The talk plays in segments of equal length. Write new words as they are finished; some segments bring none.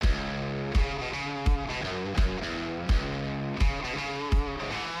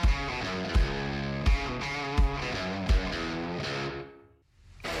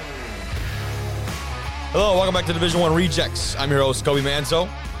Hello, welcome back to Division 1 Rejects. I'm your host, Kobe Manzo.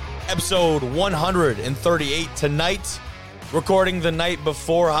 Episode 138 tonight. Recording the night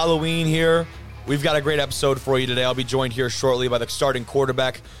before Halloween here. We've got a great episode for you today. I'll be joined here shortly by the starting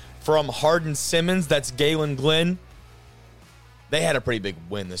quarterback from Hardin-Simmons. That's Gaylon Glynn. They had a pretty big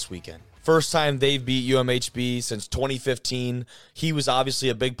win this weekend. First time they've beat UMHB since 2015. He was obviously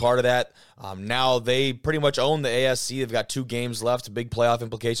a big part of that. Now they pretty much own the ASC. They've got 2 games left. Big playoff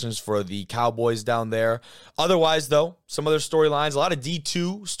implications for the Cowboys down there. Otherwise, though, some other storylines. A lot of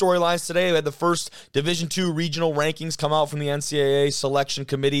D2 storylines today. We had the first Division 2 regional rankings come out from the NCAA selection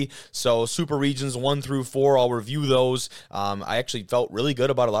committee. So super regions 1 through 4. I'll review those. I actually felt really good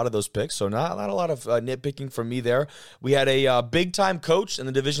about a lot of those picks. So not a lot of nitpicking from me there. We had a big-time coach in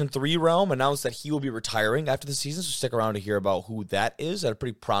the Division 3 realm announced that he will be retiring after the season. So stick around to hear about who that is at a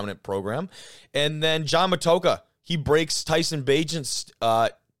pretty prominent program. And then John Matoka, he breaks Tyson Bajent's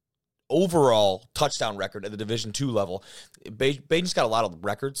overall touchdown record at the Division 2 level. Bajent's got a lot of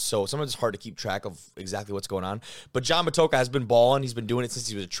records, so sometimes it's hard to keep track of exactly what's going on. But John Matoka has been balling. He's been doing it since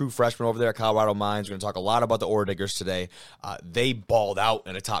he was a true freshman over there at Colorado Mines. We're going to talk a lot about the Orediggers today. They balled out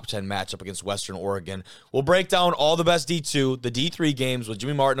in a top 10 matchup against Western Oregon. We'll break down all the best D2, the D3 games with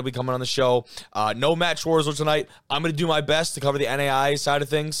Jimmy Martin will be coming on the show. No Matt Schwarzler tonight. I'm going to do my best to cover the NAI side of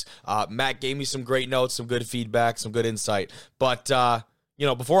things. Matt gave me some great notes, some good feedback, some good insight. But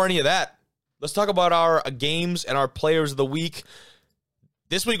before any of that, let's talk about our games and our players of the week.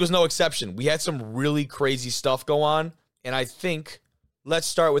 This week was no exception. We had some really crazy stuff go on, and I think let's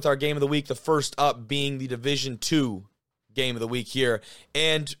start with our game of the week, the first up being the Division 2 game of the week here.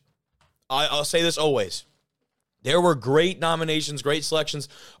 And I'll say this always. There were great nominations, great selections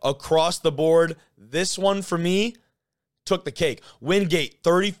across the board. This one, for me, took the cake. Wingate,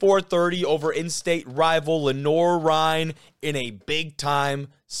 34-30 over in-state rival Lenore-Rhine in a big-time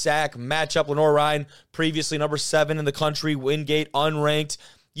SAC matchup. Lenore-Rhine, previously number 7 in the country. Wingate, unranked.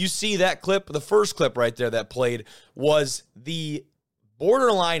 You see that clip, the first clip right there that played was the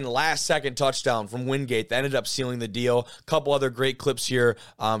borderline last-second touchdown from Wingate that ended up sealing the deal. A couple other great clips here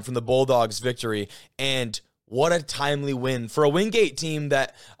from the Bulldogs' victory. And what a timely win for a Wingate team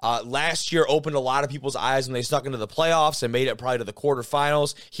that last year opened a lot of people's eyes when they stuck into the playoffs and made it probably to the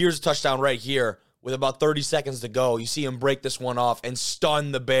quarterfinals. Here's a touchdown right here with about 30 seconds to go. You see him break this one off and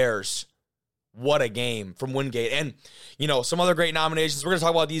stun the Bears. What a game from Wingate. And, some other great nominations. We're going to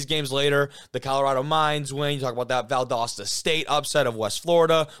talk about these games later. The Colorado Mines win. You talk about that Valdosta State upset of West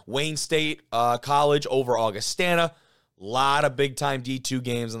Florida. Wayne State College over Augustana. A lot of big-time D2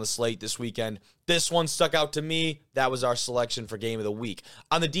 games on the slate this weekend. This one stuck out to me. That was our selection for Game of the Week.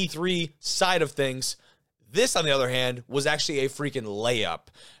 On the D3 side of things, this, on the other hand, was actually a freaking layup.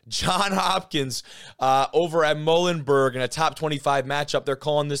 John Hopkins over at Muhlenberg in a top 25 matchup. They're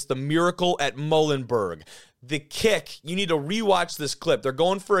calling this the Miracle at Muhlenberg. The kick, you need to rewatch this clip. They're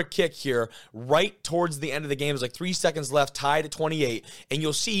going for a kick here right towards the end of the game. There's like 3 seconds left, tied at 28. And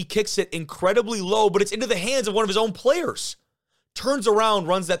you'll see he kicks it incredibly low, but it's into the hands of one of his own players. Turns around,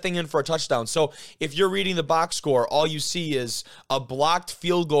 runs that thing in for a touchdown. So if you're reading the box score, all you see is a blocked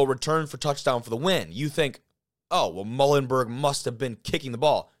field goal return for touchdown for the win. You think, oh, well, Muhlenberg must have been kicking the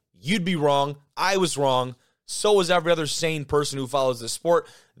ball. You'd be wrong. I was wrong. So is every other sane person who follows this sport.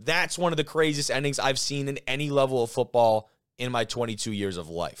 That's one of the craziest endings I've seen in any level of football in my 22 years of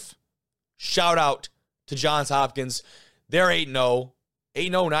life. Shout out to Johns Hopkins. They're 8-0. 8-0,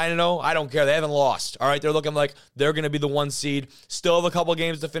 9-0, I don't care. They haven't lost. All right, they're looking like they're going to be the 1 seed. Still have a couple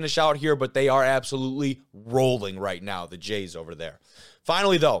games to finish out here, but they are absolutely rolling right now, the Jays over there.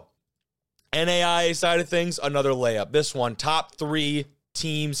 Finally, though, NAIA side of things, another layup. This one, top 3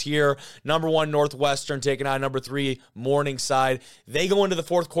 teams here. Number 1, Northwestern taking on number 3, Morningside. They go into the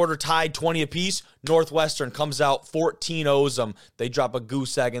fourth quarter tied 20 apiece. Northwestern comes out 14-0's them. They drop a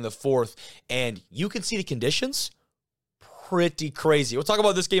goose egg in the fourth, and you can see the conditions. Pretty crazy. We'll talk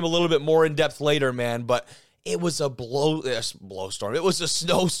about this game a little bit more in depth later, man, but it was a blowstorm. It was a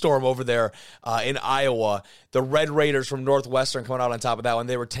snowstorm over there in Iowa. The Red Raiders from Northwestern coming out on top of that one.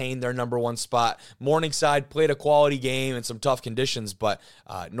 They retained their number 1 spot. Morningside played a quality game in some tough conditions, but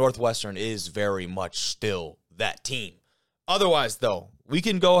Northwestern is very much still that team. Otherwise, though, we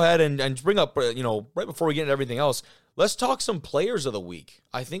can go ahead and bring up, right before we get into everything else, let's talk some players of the week.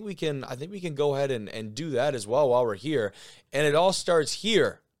 I think we can go ahead and do that as well while we're here. And it all starts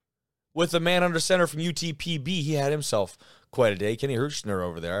here with the man under center from UTPB. He had himself quite a day. Kenny Hirschner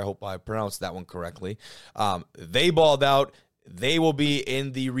over there. I hope I pronounced that one correctly. They balled out. They will be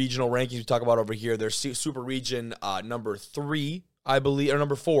in the regional rankings we talk about over here. They're Super Region number 3 I believe, or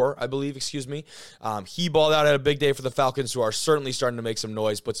number 4, I believe, excuse me. He balled out at a big day for the Falcons, who are certainly starting to make some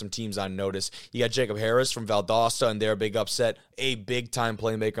noise, put some teams on notice. You got Jacob Harris from Valdosta, and their big upset, a big-time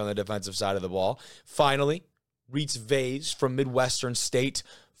playmaker on the defensive side of the ball. Finally, Reitz Vase from Midwestern State,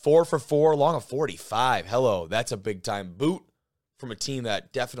 4 for 4, along a 45. Hello, that's a big-time boot from a team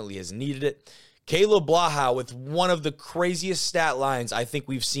that definitely has needed it. Caleb Blaha with one of the craziest stat lines I think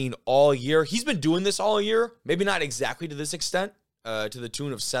we've seen all year. He's been doing this all year, maybe not exactly to this extent, to the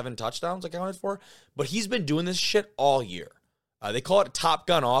tune of 7 touchdowns accounted for, but he's been doing this shit all year. They call it Top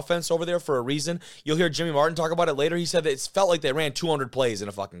Gun offense over there for a reason. You'll hear Jimmy Martin talk about it later. He said that it felt like they ran 200 plays in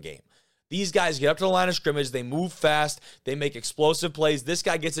a fucking game. These guys get up to the line of scrimmage, they move fast, they make explosive plays. This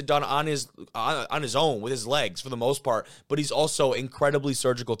guy gets it done on his own with his legs for the most part, but he's also incredibly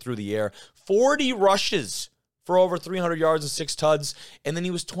surgical through the air. 40 rushes for over 300 yards and 6 tuds, and then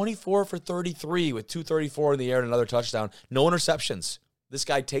he was 24 for 33 with 234 in the air and another touchdown. No interceptions. This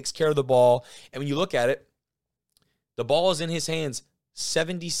guy takes care of the ball, and when you look at it, the ball is in his hands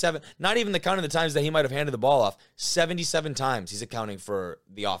 77, not even the counting the times that he might have handed the ball off, 77 times he's accounting for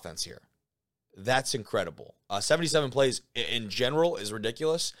the offense here. That's incredible. 77 plays in general is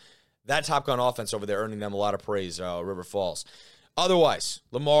ridiculous. That Top Gun offense over there earning them a lot of praise, River Falls. Otherwise,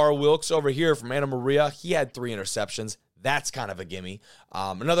 Lamar Wilkes over here from Anna Maria, he had 3 interceptions. That's kind of a gimme.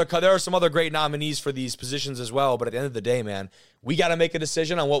 There are some other great nominees for these positions as well, but at the end of the day, man, we got to make a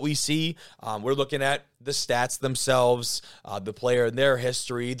decision on what we see. We're looking at the stats themselves, the player and their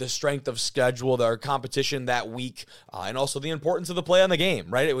history, the strength of schedule, their competition that week, and also the importance of the play on the game,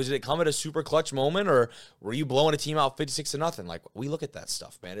 right? Did it come at a super clutch moment, or were you blowing a team out 56-0? Like, we look at that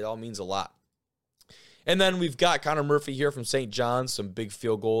stuff, man. It all means a lot. And then we've got Connor Murphy here from St. John's, some big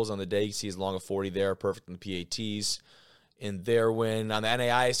field goals on the day. You see his long of 40 there, perfect in the PATs. In their win. On the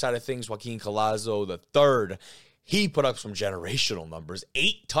NAI side of things, Joaquin Colazo III, he put up some generational numbers.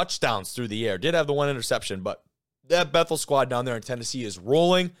 8 touchdowns through the air. Did have the 1 interception, but that Bethel squad down there in Tennessee is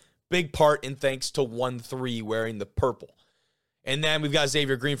rolling. Big part in thanks to 1-3 wearing the purple. And then we've got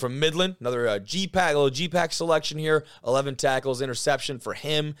Xavier Green from Midland, another G-Pack, a little G-Pack selection here. 11 tackles, interception for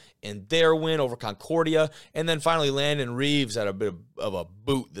him in their win over Concordia. And then finally, Landon Reeves had a bit of a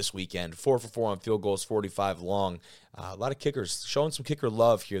boot this weekend. 4 for 4 on field goals, 45 long. A lot of kickers showing some kicker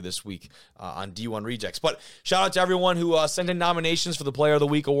love here this week on D1 Rejects. But shout out to everyone who sent in nominations for the Player of the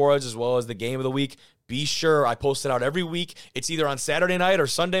Week awards as well as the Game of the Week. Be sure I post it out every week. It's either on Saturday night or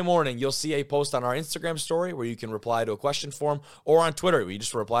Sunday morning. You'll see a post on our Instagram story where you can reply to a question form, or on Twitter where you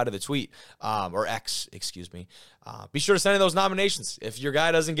just reply to the tweet, or X, excuse me. Be sure to send in those nominations. If your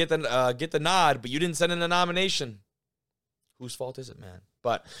guy doesn't get the nod, but you didn't send in a nomination, whose fault is it, man?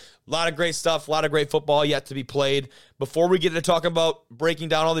 But a lot of great stuff, a lot of great football yet to be played. Before we get to talk about breaking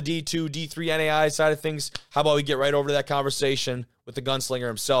down all the D2, D3 NAI side of things, how about we get right over to that conversation with the gunslinger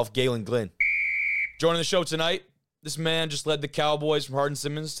himself, Gaylon Glynn. Joining the show tonight, this man just led the Cowboys from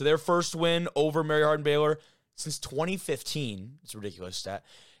Hardin-Simmons to their first win over Mary Hardin-Baylor since 2015. It's a ridiculous stat.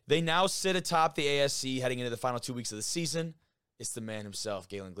 They now sit atop the ASC heading into the final 2 weeks of the season. It's the man himself,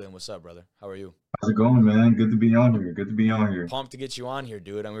 Gaylon Glynn. What's up, brother? How are you? How's it going, man? Good to be on here. Good to be on here. Pumped to get you on here,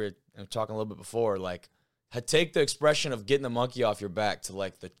 dude. We were talking a little bit before. Like, take the expression of getting the monkey off your back to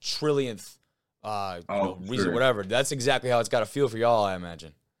like the trillionth reason, sure. Whatever. That's exactly how it's got to feel for y'all, I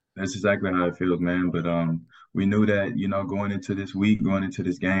imagine. That's exactly how it feels, man. But we knew that, going into this week, going into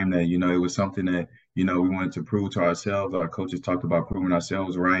this game, that, it was something that, we wanted to prove to ourselves. Our coaches talked about proving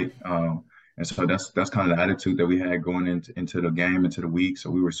ourselves right. And so that's kind of the attitude that we had going into the game, into the week. So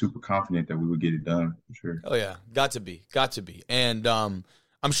we were super confident that we would get it done, for sure. Oh, yeah. Got to be. And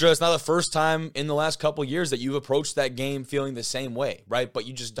I'm sure it's not the first time in the last couple of years that you've approached that game feeling the same way, right? But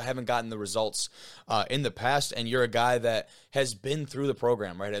you just haven't gotten the results in the past, and you're a guy that has been through the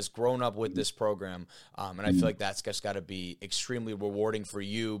program, right? Has grown up with this program, and I feel like that's just got to be extremely rewarding for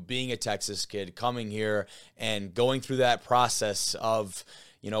you, being a Texas kid, coming here and going through that process of,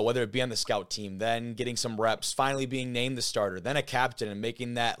 whether it be on the scout team, then getting some reps, finally being named the starter, then a captain, and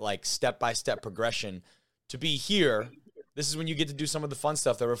making that like step-by-step progression to be here. This is when you get to do some of the fun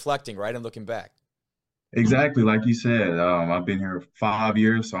stuff, the reflecting, right, and looking back. Exactly, like you said. I've been here 5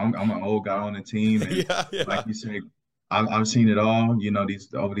 years, so I'm an old guy on the team. And Yeah. like you said, I've seen it all,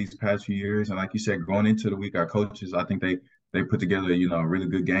 over these past few years. And like you said, going into the week, our coaches, I think they put together, a really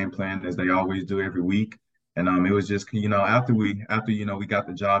good game plan, as they always do every week. And it was just, after we got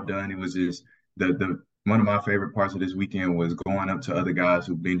the job done, it was just the one of my favorite parts of this weekend was going up to other guys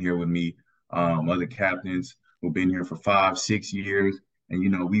who've been here with me, other captains who've been here for 5-6 years.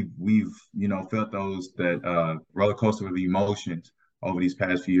 And, we've felt that roller coaster of emotions over these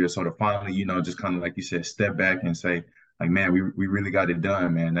past few years. So to finally, just kind of, like you said, step back and say, like, man, we really got it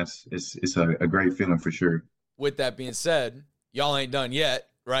done, man. It's a great feeling for sure. With that being said, y'all ain't done yet,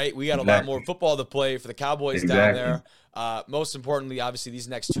 right? We got a lot more Exactly. football to play for the Cowboys down Exactly. there. Most importantly, obviously, these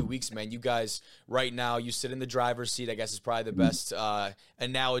next 2 weeks, man, you guys right now, you sit in the driver's seat, I guess is probably the best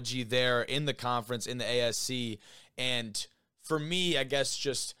analogy there in the conference, in the ASC. And for me, I guess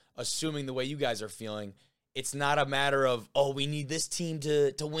just assuming the way you guys are feeling, it's not a matter of, oh, we need this team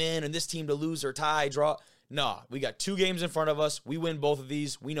to win and this team to lose or tie, draw. No, we got 2 games in front of us. We win both of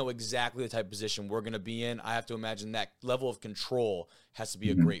these. We know exactly the type of position we're going to be in. I have to imagine that level of control has to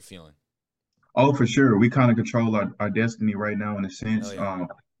be a Mhm. great feeling. Oh, for sure. We kind of control our destiny right now in a Hell sense. yeah.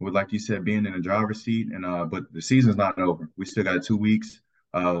 With like you said, being in the driver's seat and but the season's not over. We still got 2 weeks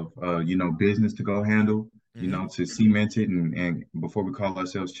of business to go handle, Mm-hmm. to cement it and before we call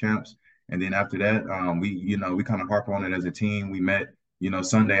ourselves champs. And then after that, we kind of harp on it as a team. We met,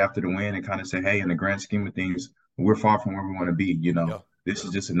 Sunday after the win and kind of say, hey, in the grand scheme of things, we're far from where we want to be. Yeah. This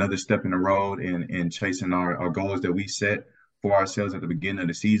is just another step in the road and chasing our goals that we set for ourselves at the beginning of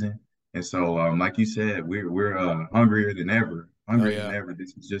the season. And so, like you said, we're hungrier than ever, Hell hungrier than yeah. ever.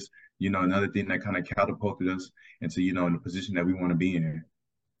 This is just, another thing that kind of catapulted us into, in the position that we want to be in.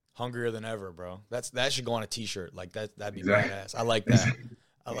 Hungrier than ever, bro. That should go on a t-shirt. Like that'd be Exactly. badass. I like that.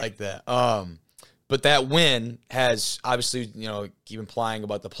 I like that. But that win has obviously, keep implying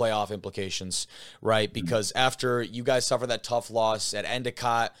about the playoff implications, right? Because after you guys suffered that tough loss at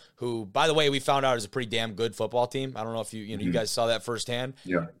Endicott, who, by the way, we found out is a pretty damn good football team. I don't know if you guys saw that firsthand.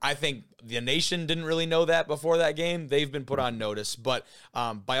 Yeah. I think the nation didn't really know that before that game. They've been put on notice. But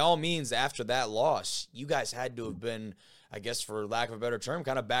by all means, after that loss, you guys had to have been, I guess for lack of a better term,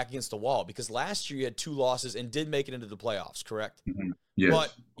 kind of back against the wall. Because last year you had 2 losses and did make it into the playoffs, correct? Mhm.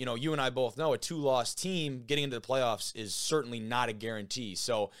 But, Yes. you and I both know a 2-loss team getting into the playoffs is certainly not a guarantee.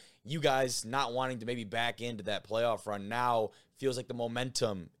 So you guys not wanting to maybe back into that playoff run now feels like the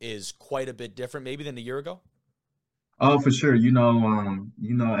momentum is quite a bit different maybe than a year ago. Oh, for sure. As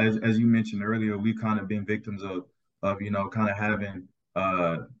you mentioned earlier, we've kind of been victims of kind of having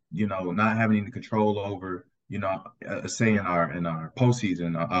not having any control over, say in our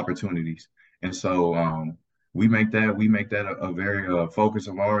postseason opportunities. And so we make that a very focus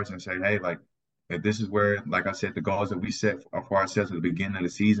of ours and say, hey, like if this is where, like I said, the goals that we set for ourselves at the beginning of the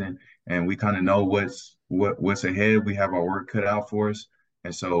season, and we kind of know what's ahead. We have our work cut out for us.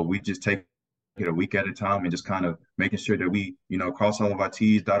 And so we just take a week at a time and just kind of making sure that we, cross all of our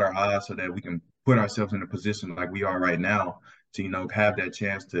T's, dot our I's so that we can put ourselves in a position like we are right now to, have that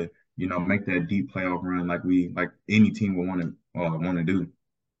chance to, make that deep playoff run like any team would want to do.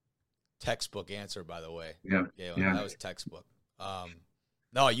 Textbook answer, by the way, Yeah. Gaylon. Yeah. That was textbook.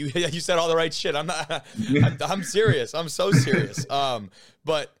 No, you you said all the right shit. I'm not. I'm serious. I'm so serious.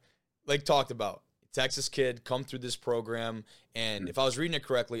 But like talked about, Texas kid come through this program, and if I was reading it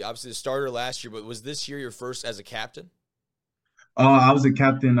correctly, obviously the starter last year, but was this year your first as a captain? I was a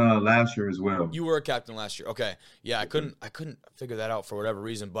captain last year as well. You were a captain last year. Okay. Yeah, I couldn't figure that out for whatever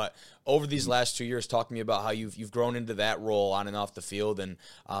reason. But over these last 2 years, talk to me about how you've grown into that role on and off the field, and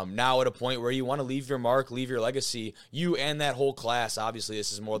now at a point where you want to leave your mark, leave your legacy. You and that whole class. Obviously,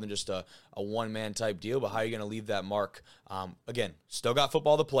 this is more than just a one-man type deal. But how are you going to leave that mark? Again, still got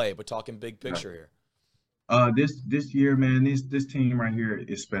football to play, but talking big picture here. This year, man, this team right here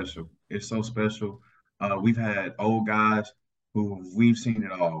is special. It's so special. We've had old guys who we've seen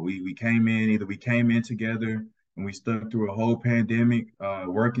it all. We came in together and we stuck through a whole pandemic,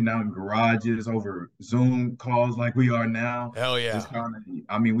 working out in garages over Zoom calls like we are now. Hell yeah. Just kind of,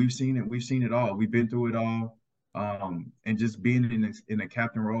 I mean, we've seen it all. We've been through it all. And just being in a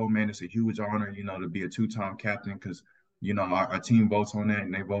captain role, man, it's a huge honor, to be a 2-time captain because our team votes on that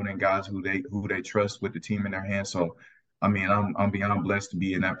and they vote in guys who they trust with the team in their hands. So I mean, I'm beyond blessed to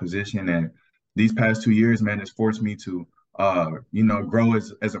be in that position. And these past 2 years, man, it's forced me to grow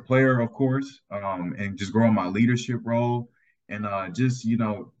as a player, of course, and just grow in my leadership role and just,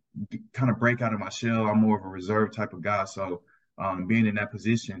 kind of break out of my shell. I'm more of a reserve type of guy. So being in that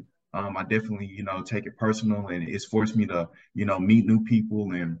position, I definitely, take it personal, and it's forced me to, meet new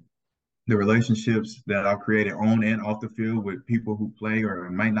people, and the relationships that I've created on and off the field with people who play or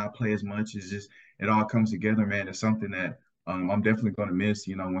might not play as much is just, it all comes together, man. It's something that I'm definitely going to miss,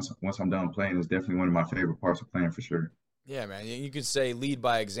 once I'm done playing. It's definitely one of my favorite parts of playing for sure. Yeah, man. You could say lead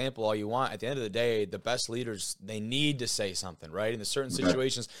by example all you want. At the end of the day, the best leaders, they need to say something, right? In the certain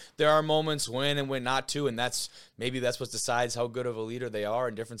situations, there are moments when and when not to, and that's what decides how good of a leader they are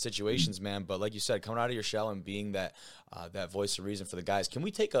in different situations, man. But like you said, coming out of your shell and being that that voice of reason for the guys. Can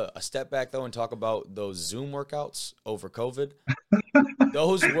we take a step back, though, and talk about those Zoom workouts over COVID?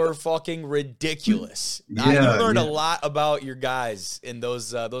 Those were fucking ridiculous. You Yeah, learned a yeah. lot about your guys in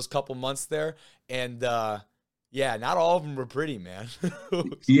those couple months there, and yeah, not all of them were pretty, man.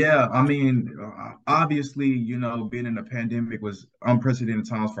 Yeah, I mean, obviously, being in a pandemic was unprecedented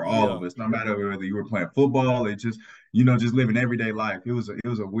times for all Yeah. of us. No matter whether you were playing football or just, just living everyday life. It was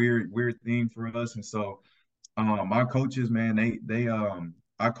a weird thing for us. And so, our coaches, man,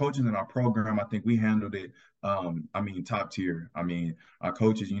 our coaches in our program, I think we handled it. I mean, top tier. I mean, our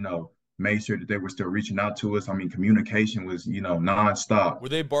coaches, made sure that they were still reaching out to us. I mean, communication was, nonstop. Were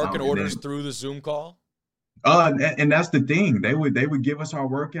they barking And orders then through the Zoom call? and that's the thing. They would give us our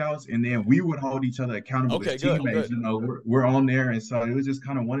workouts, and then we would hold each other accountable as Okay, good, teammates. good. We're on there, and so it was just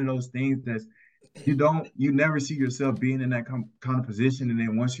kind of one of those things that you never see yourself being in that kind of position, and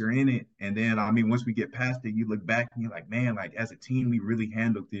then once you're in it, and then I mean, once we get past it, you look back and you're like, man, like as a team, we really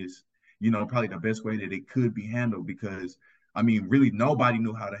handled this, probably the best way that it could be handled because I mean, really nobody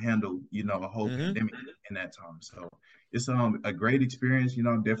knew how to handle, a whole Mm-hmm. pandemic in that time. So it's a great experience.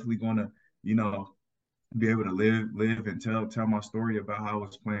 I'm definitely going to, you know be able to live and tell my story about how I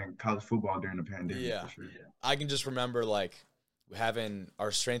was playing college football during the pandemic Yeah. for sure. I can just remember like having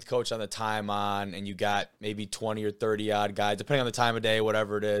our strength coach on the time on, and you got maybe 20 or 30 odd guys, depending on the time of day,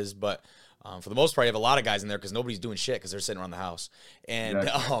 whatever it is. But for the most part, you have a lot of guys in there because nobody's doing shit because they're sitting around the house. And,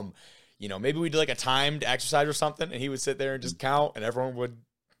 Exactly. maybe we did like a timed exercise or something, and he would sit there and just count, and everyone would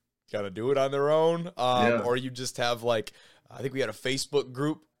kind of do it on their own. Yeah. Or you just have like, I think we had a Facebook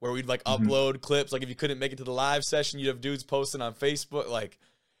group where we'd like Mhm. upload clips. Like if you couldn't make it to the live session, you'd have dudes posting on Facebook. Like,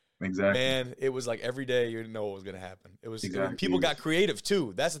 Exactly. man, it was like every day you didn't know what was going to happen. Exactly. People got creative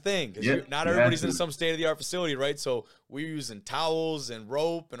too. That's the thing. Because Yeah, not you had everybody's in to. some state-of-the-art facility, right? So we're using towels and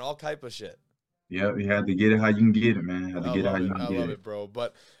rope and all type of shit. Yeah, you had to get it how you can get it, man. You had to I get it how love you it. can I get love it. it, bro.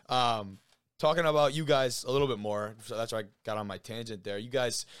 But talking about you guys a little bit more, so that's why I got on my tangent there. You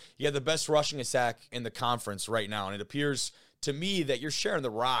guys, you have the best rushing attack in the conference right now, and it appears to me that you're sharing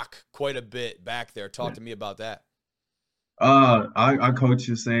the rock quite a bit back there. Talk to me about that. Our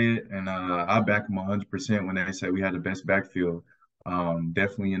coaches say it, and I back them 100% when they say we had the best backfield.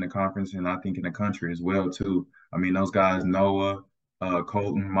 Definitely in the conference, and I think in the country as well too. I mean, those guys, Noah,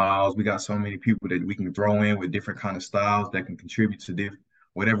 Colton, Miles, we got so many people that we can throw in with different kind of styles that can contribute to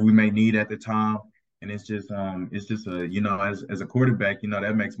whatever we may need at the time. And it's just as a quarterback,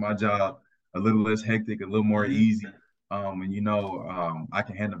 that makes my job a little less hectic, a little more Mm-hmm. easy. And I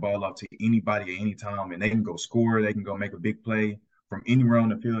can hand the ball off to anybody at any time, and they can go score. They can go make a big play from anywhere on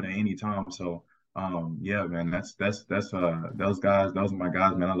the field at any time. So, yeah, man, that's those guys. Those are my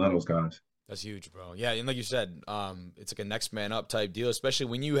guys, man. I love those guys. That's huge, bro. Yeah, and like you said, it's like a next man up type deal, especially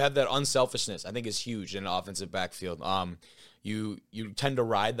when you have that unselfishness. I think is huge in an offensive backfield. You tend to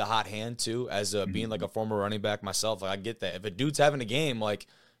ride the hot hand too, as being like a former running back myself. Like I get that. If a dude's having a game, like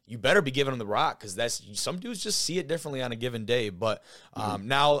you better be giving him the rock because that's some dudes just see it differently on a given day. But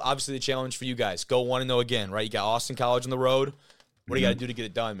now, obviously, the challenge for you guys: go 1-0 again, right? You got Austin College on the road. What do you got to do to get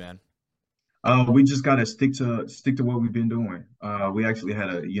it done, man? We just gotta stick to what we've been doing. We actually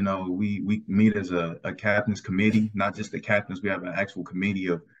had we meet as a captain's committee, not just the captains. We have an actual committee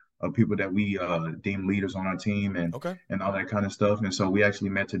of people that we deem leaders on our team Okay. and all that kind of stuff. And so we actually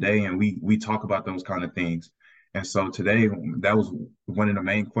met today and we talk about those kind of things. And so today that was one of the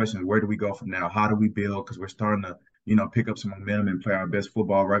main questions. Where do we go from now? How do we build? Because we're starting to, pick up some momentum and play our best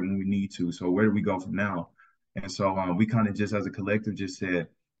football right when we need to. So where do we go from now? And so we kind of just as a collective just said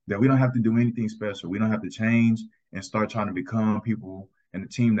that we don't have to do anything special. We don't have to change and start trying to become people and the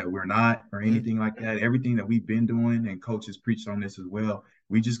team that we're not or Mhm. anything like that. Everything that we've been doing and coaches preached on this as well.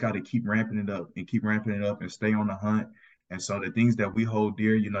 We just got to keep ramping it up and keep ramping it up and stay on the hunt. And so the things that we hold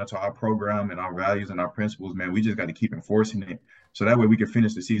dear, to our program and our values and our principles, man, we just got to keep enforcing it. So that way we can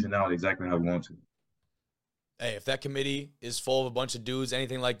finish the season out exactly how we want to. Hey, if that committee is full of a bunch of dudes,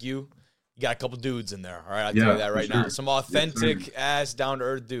 anything like you got a couple dudes in there. All right, I'll tell you Yeah, that for right now. sure. Some Yes, sir. authentic ass, down to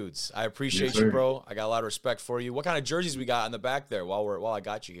earth dudes. I Yes, appreciate you, sir. bro. I got a lot of respect for you. What kind of jerseys we got in the back there while I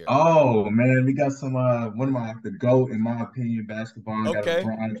got you here? Oh man, we got some one of my the GOAT in my opinion basketball. Got a Okay,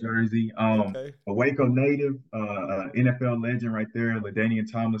 LeBron jersey. okay, A Waco native, NFL legend right there,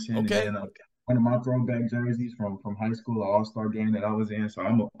 LaDainian Tomlinson, and okay. then one of my throwback jerseys from high school, an All-Star game that I was in. So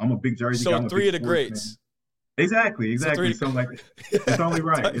I'm a big jersey guy. So I'm a big three of the sports fan. greats. Exactly, So exactly. three. So like, it's only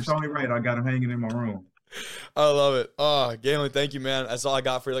right. Type It's shit. only right. I got him hanging in my room. I love it. Oh, Gaylon, thank you, man. That's all I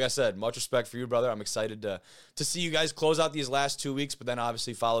got for you. Like I said, much respect for you, brother. I'm excited to see you guys close out these last 2 weeks, but then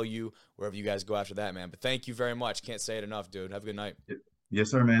obviously follow you wherever you guys go after that, man. But thank you very much. Can't say it enough, dude. Have a good night. Yes,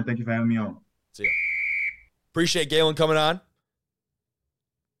 sir, man. Thank you for having me on. See ya. Appreciate Gaylon coming on.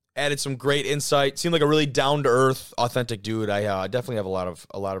 Added some great insight. Seemed like a really down-to-earth, authentic dude. I definitely have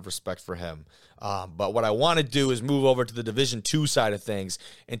a lot of respect for him. But what I want to do is move over to the Division II side of things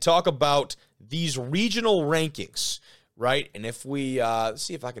and talk about these regional rankings, right? And if we let's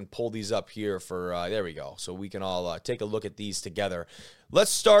see if I can pull these up here for there we go, so we can all take a look at these together.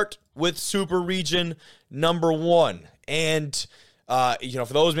 Let's start with Super Region number 1, and for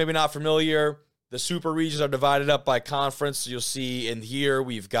those maybe not familiar, the super regions are divided up by conference. So you'll see in here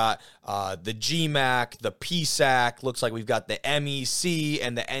we've got the GMAC, the PSAC. Looks like we've got the MEC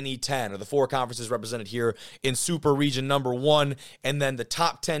and the NE10, or the 4 conferences represented here in Super Region number 1. And then the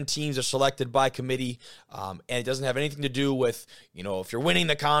top 10 teams are selected by committee. And it doesn't have anything to do with, if you're winning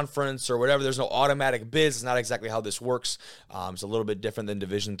the conference or whatever. There's no automatic bids. It's not exactly how this works. It's a little bit different than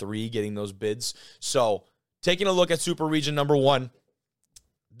Division 3 getting those bids. So taking a look at Super Region number 1.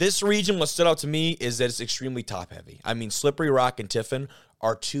 This region, what stood out to me is that it's extremely top-heavy. I mean, Slippery Rock and Tiffin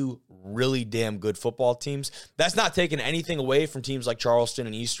are 2 really damn good football teams. That's not taking anything away from teams like Charleston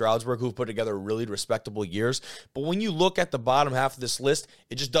and East Stroudsburg, who've put together really respectable years. But when you look at the bottom half of this list,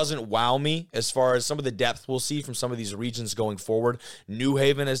 it just doesn't wow me as far as some of the depth we'll see from some of these regions going forward. New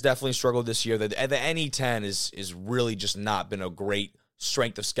Haven has definitely struggled this year. The NE10 is really just not been a great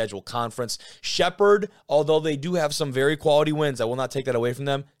strength of schedule conference. Shepherd, although they do have some very quality wins, I will not take that away from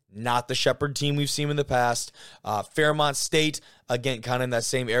them. Not the Shepherd team we've seen in the past. Fairmont State, again, kind of in that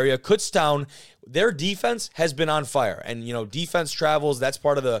same area. Kutztown, their defense has been on fire. And, defense travels. That's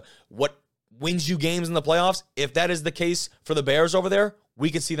part of what wins you games in the playoffs. If that is the case for the Bears over there,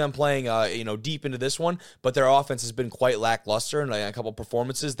 we could see them playing, deep into this one. But their offense has been quite lackluster in a couple of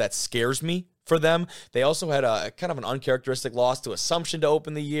performances. That scares me for them. They also had a kind of an uncharacteristic loss to Assumption to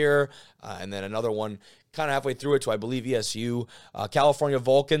open the year, and then another one kind of halfway through it to, I believe, ESU. California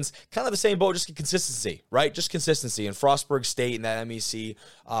Vulcans, kind of the same boat, just consistency, right? Just consistency. And Frostburg State and that MEC.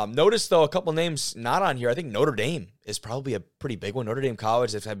 Notice, though, a couple names not on here. I think Notre Dame is probably a pretty big one. Notre Dame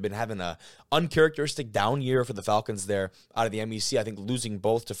College have been having a uncharacteristic down year for the Falcons there out of the MEC. I think losing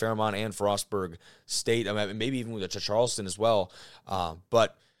both to Fairmont and Frostburg State, maybe even to Charleston as well.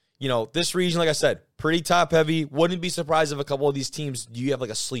 But this region, like I said, pretty top-heavy. Wouldn't be surprised if a couple of these teams, you have like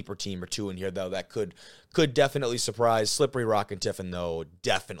a sleeper team or 2 in here, though, that could definitely surprise. Slippery Rock and Tiffin, though,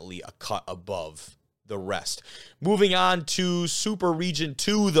 definitely a cut above the rest. Moving on to Super Region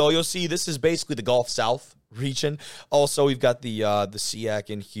 2, though, you'll see this is basically the Gulf South region. Also, we've got the SEAC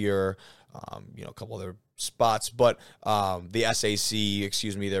in here, a couple other spots, but the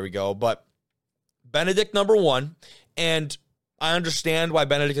SAC, there we go. But Benedict number 1, and I understand why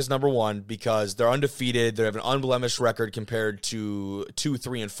Benedict is number 1, because they're undefeated. They have an unblemished record compared to 2,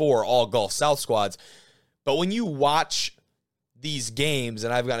 3, and 4, all Gulf South squads. But when you watch these games,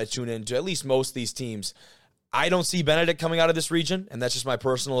 and I've gotten to tune into at least most of these teams, I don't see Benedict coming out of this region, and that's just my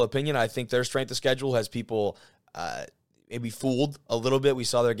personal opinion. I think their strength of schedule has people maybe fooled a little bit. We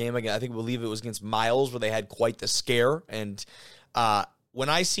saw their game again. I believe it was against Miles, where they had quite the scare, and when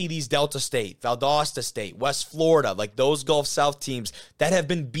I see these Delta State, Valdosta State, West Florida, like those Gulf South teams that have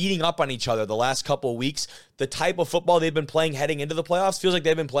been beating up on each other the last couple of weeks, the type of football they've been playing heading into the playoffs feels like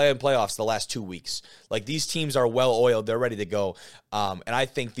they've been playing playoffs the last 2 weeks. Like, these teams are well-oiled. They're ready to go. And I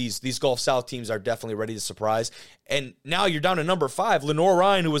think these Gulf South teams are definitely ready to surprise. And now you're down to number 5.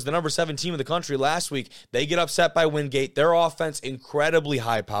 Lenore-Ryan, who was the number 7 team in the country last week, they get upset by Wingate. Their offense, incredibly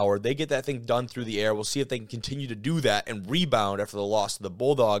high-powered. They get that thing done through the air. We'll see if they can continue to do that and rebound after the loss to the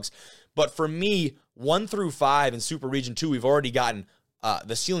Bulldogs. But for me, 1 through 5 in Super Region 2, we've already gotten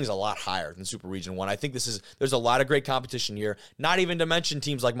the ceiling is a lot higher than Super Region 1. I think there's a lot of great competition here, not even to mention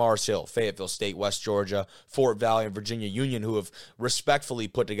teams like Mars Hill, Fayetteville State, West Georgia, Fort Valley, and Virginia Union, who have respectfully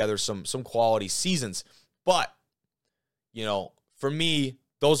put together some quality seasons. But, for me,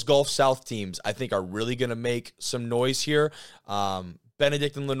 those Gulf South teams, I think, are really going to make some noise here.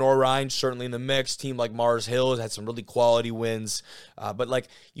 Benedict and Lenore-Ryan certainly in the mix. Team like Mars Hill has had some really quality wins. But like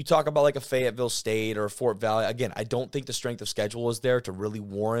you talk about like a Fayetteville State or Fort Valley, again, I don't think the strength of schedule is there to really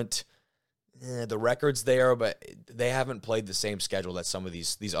warrant the record's there, but they haven't played the same schedule that some of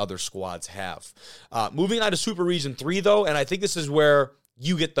these other squads have. Moving on to Super Region 3, though, and I think this is where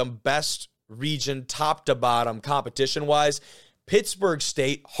you get the best region top to bottom competition-wise. Pittsburgh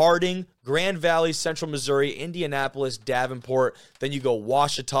State, Harding, Grand Valley, Central Missouri, Indianapolis, Davenport. Then you go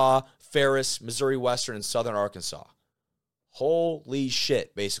Washita, Ferris, Missouri Western, and Southern Arkansas. Holy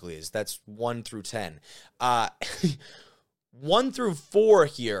shit, basically, that's 1 through 10. 1 through 4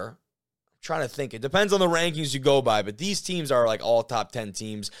 here, trying to think. It depends on the rankings you go by, but these teams are like all top 10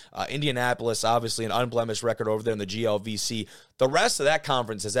 teams. Indianapolis, obviously an unblemished record over there in the GLVC. The rest of that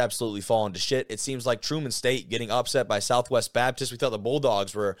conference has absolutely fallen to shit. It seems like Truman State getting upset by Southwest Baptist. We thought the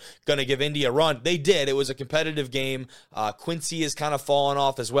Bulldogs were going to give Indy a run. They did. It was a competitive game. Quincy has kind of fallen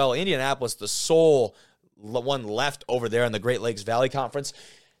off as well. Indianapolis, the sole one left over there in the Great Lakes Valley Conference.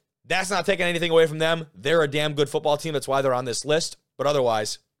 That's not taking anything away from them. They're a damn good football team. That's why they're on this list. But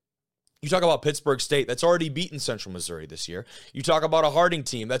otherwise, you talk about Pittsburgh State, that's already beaten Central Missouri this year. You talk about a Harding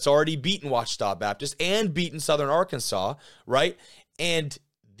team that's already beaten Ouachita Baptist and beaten Southern Arkansas, right? And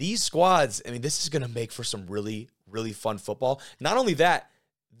these squads, I mean, this is going to make for some really, really fun football. Not only that,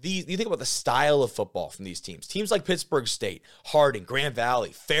 you think about the style of football from these teams. Teams like Pittsburgh State, Harding, Grand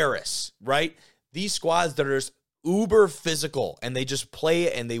Valley, Ferris, right? These squads that are just uber physical, and they just play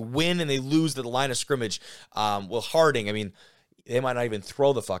it, and they win and they lose at the line of scrimmage. Well, Harding, I mean, they might not even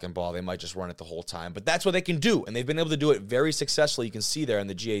throw the fucking ball. They might just run it the whole time. But that's what they can do, and they've been able to do it very successfully. You can see there in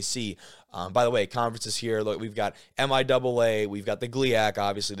the GAC. By the way, conferences here, look, we've got MIAA, we've got the GLIAC,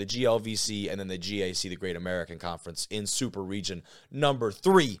 obviously, the GLVC, and then the GAC, the Great American Conference, in Super Region number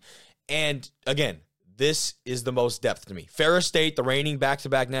 3. And, again, this is the most depth to me. Ferris State, the reigning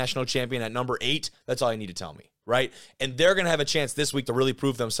back-to-back national champion at number 8, that's all you need to tell me, right? And they're going to have a chance this week to really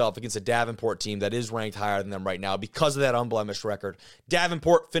prove themselves against a Davenport team that is ranked higher than them right now because of that unblemished record.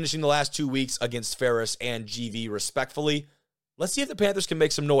 Davenport finishing the last 2 weeks against Ferris and GV respectfully. Let's see if the Panthers can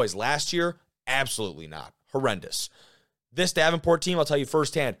make some noise. Last year, absolutely not. Horrendous. This Davenport team, I'll tell you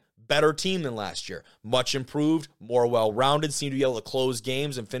firsthand, better team than last year. Much improved, more well-rounded, seem to be able to close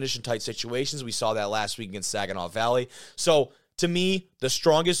games and finish in tight situations. We saw that last week against Saginaw Valley. So, to me, the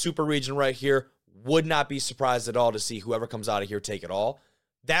strongest super region right here. Would not be surprised at all to see whoever comes out of here take it all.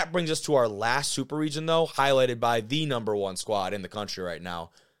 That brings us to our last super region, though, highlighted by the number 1 squad in the country right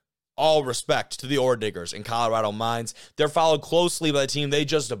now. All respect to the Ore Diggers in Colorado Mines. They're followed closely by the team they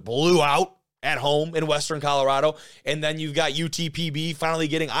just blew out at home in Western Colorado. And then you've got UTPB finally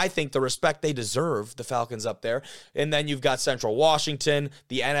getting, I think, the respect they deserve, the Falcons up there. And then you've got Central Washington,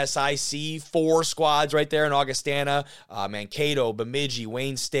 the NSIC, 4 squads right there in Augustana, Mankato, Bemidji,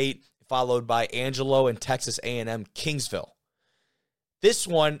 Wayne State, followed by Angelo and Texas A&M Kingsville. This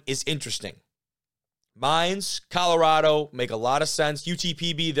one is interesting. Mines, Colorado, make a lot of sense.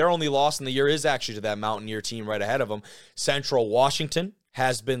 UTPB, their only loss in the year is actually to that Mountaineer team right ahead of them. Central Washington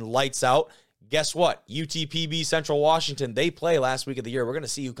has been lights out. Guess what? UTPB, Central Washington, they play last week of the year. We're going to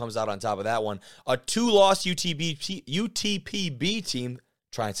see who comes out on top of that one. A 2-loss UTPB team.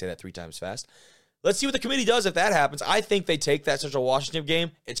 Try and say that 3 times fast. Let's see what the committee does if that happens. I think they take that Central Washington game.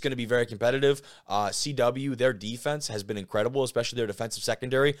 It's going to be very competitive. CW, their defense has been incredible, especially their defensive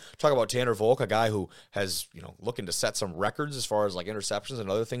secondary. Talk about Tanner Volk, a guy who has, looking to set some records as far as like interceptions and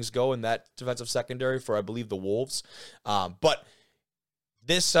other things go in that defensive secondary for, I believe, the Wolves. But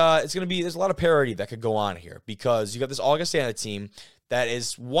this it's going to be, there's a lot of parity that could go on here because you got this Augustana team that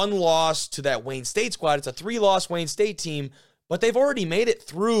is 1 loss to that Wayne State squad. It's a 3-loss Wayne State team, but they've already made it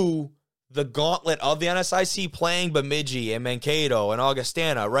through the gauntlet of the NSIC playing Bemidji and Mankato and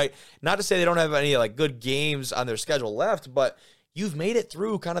Augustana, right? Not to say they don't have any like good games on their schedule left, but you've made it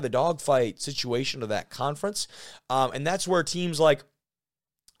through kind of the dogfight situation of that conference. And that's where teams like,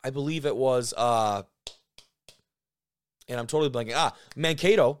 I believe it was, and I'm totally blanking,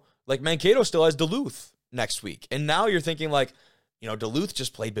 Mankato, like Mankato still has Duluth next week. And now you're thinking like, Duluth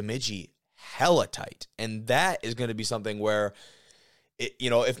just played Bemidji hella tight. And that is going to be something where,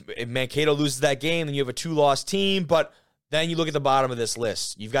 if Mankato loses that game, then you have a 2-loss team. But then you look at the bottom of this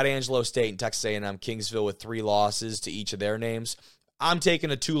list. You've got Angelo State and Texas A&M Kingsville with 3 losses to each of their names. I'm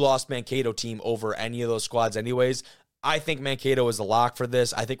taking a 2-loss Mankato team over any of those squads anyways. I think Mankato is the lock for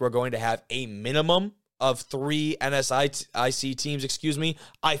this. I think we're going to have a minimum of 3 NSIC teams,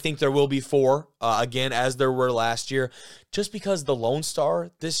 I think there will be 4, again, as there were last year. Just because the Lone Star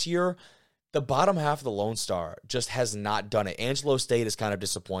this year, the bottom half of the Lone Star just has not done it. Angelo State is kind of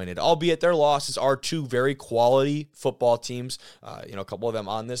disappointed, albeit their losses are 2 very quality football teams. A couple of them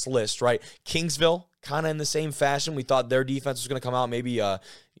on this list, right? Kingsville, kind of in the same fashion. We thought their defense was going to come out, maybe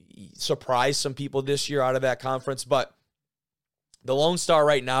surprise some people this year out of that conference. But the Lone Star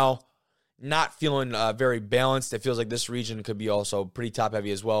right now, not feeling very balanced. It feels like this region could be also pretty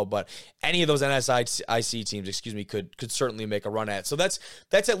top-heavy as well, but any of those NSIC teams, could certainly make a run at it. So that's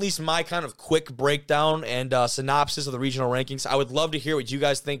at least my kind of quick breakdown and synopsis of the regional rankings. I would love to hear what you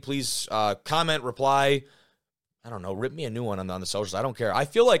guys think. Please comment, reply. I don't know, rip me a new one on the socials. I don't care. I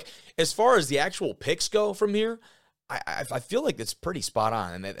feel like as far as the actual picks go from here, I feel like it's pretty spot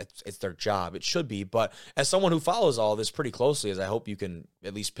on, and it's their job. It should be. But as someone who follows all this pretty closely, as I hope you can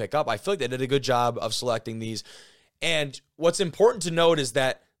at least pick up, I feel like they did a good job of selecting these. And what's important to note is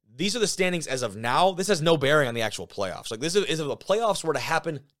that these are the standings as of now. This has no bearing on the actual playoffs. Like, this is if the playoffs were to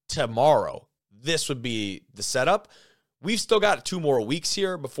happen tomorrow, this would be the setup. We've still got 2 more weeks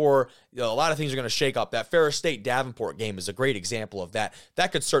here before a lot of things are going to shake up. That Ferris State-Davenport game is a great example of that.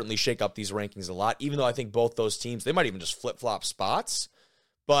 That could certainly shake up these rankings a lot, even though I think both those teams, they might even just flip-flop spots.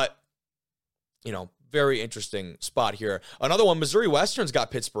 But, very interesting spot here. Another one, Missouri Western's got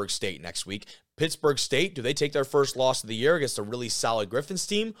Pittsburgh State next week. Pittsburgh State, do they take their first loss of the year against a really solid Griffins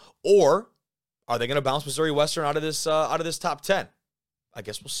team? Or are they going to bounce Missouri Western out of this top 10? I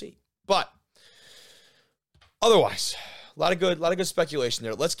guess we'll see. But otherwise, a lot of good speculation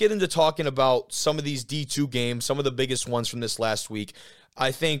there. Let's get into talking about some of these D2 games, some of the biggest ones from this last week.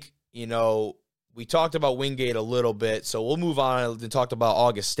 I think, we talked about Wingate a little bit, so we'll move on and talk about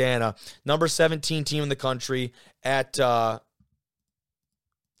Augustana, number 17 team in the country at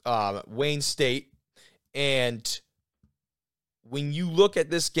Wayne State. And when you look at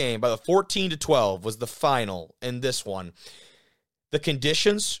this game, by the 14-12 was the final in this one. The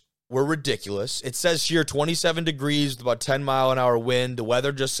conditions were ridiculous. It says here 27 degrees with about 10-mile-an-hour wind. The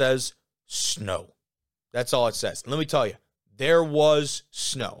weather just says snow. That's all it says. And let me tell you, there was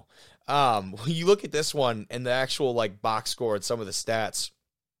snow. When you look at this one and the actual box score and some of the stats,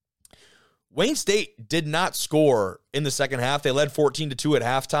 Wayne State did not score in the second half. They led 14-2 at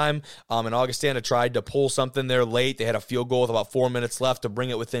halftime, and Augustana tried to pull something there late. They had a field goal with about 4 minutes left to bring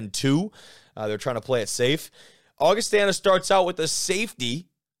it within 2. They're trying to play it safe. Augustana starts out with a safety.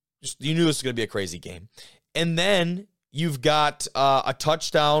 You knew this was going to be a crazy game. And then you've got a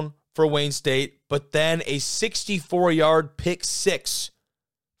touchdown for Wayne State, but then a 64-yard pick six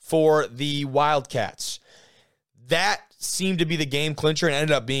for the Wildcats. That seemed to be the game clincher and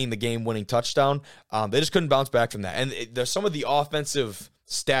ended up being the game-winning touchdown. They just couldn't bounce back from that. And there's some of the offensive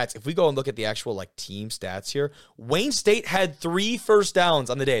stats. If we go and look at the actual team stats here, Wayne State had 3 first downs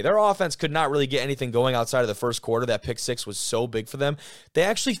on the day. Their offense could not really get anything going outside of the first quarter. That pick six was so big for them. They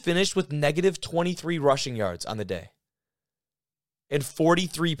actually finished with negative 23 rushing yards on the day and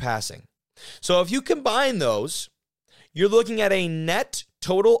 43 passing. So if you combine those, you're looking at a net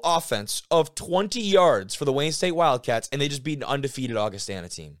total offense of 20 yards for the Wayne State Wildcats, and they just beat an undefeated Augustana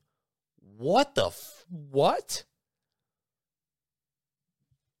team. What?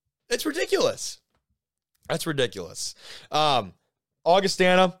 It's ridiculous. That's ridiculous.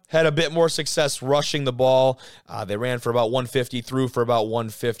 Augustana had a bit more success rushing the ball. They ran for about 150, threw for about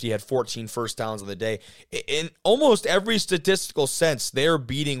 150, had 14 first downs on the day. In almost every statistical sense, they're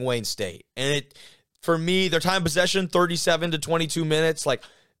beating Wayne State. And for me, their time of possession, 37 to 22 minutes.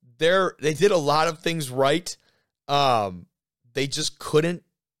 They did a lot of things right. They just couldn't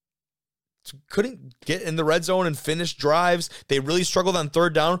get in the red zone and finish drives. They really struggled on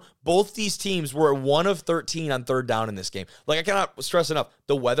third down. Both these teams were 1 of 13 on third down in this game. I cannot stress enough,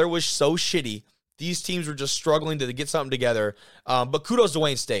 the weather was so shitty. These teams were just struggling to get something together. But kudos to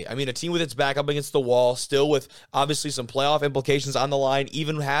Wayne State. I mean, a team with its back up against the wall, still with obviously some playoff implications on the line,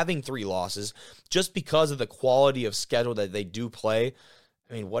 even having 3 losses, just because of the quality of schedule that they do play.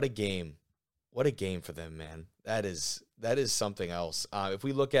 I mean, what a game. What a game for them, man. That is something else. If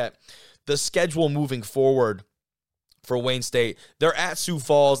we look at the schedule moving forward for Wayne State, they're at Sioux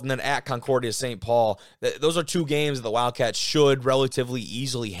Falls and then at Concordia St. Paul. Those are 2 games that the Wildcats should relatively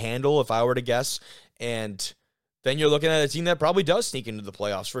easily handle, if I were to guess. And then you're looking at a team that probably does sneak into the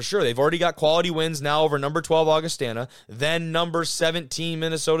playoffs for sure. They've already got quality wins now over number 12 Augustana, then number 17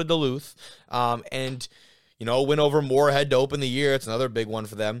 Minnesota Duluth, and a win over Moorhead to open the year. It's another big one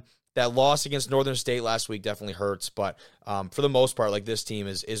for them. That loss against Northern State last week definitely hurts, but for the most part, this team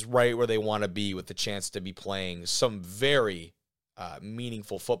is right where they want to be with the chance to be playing some very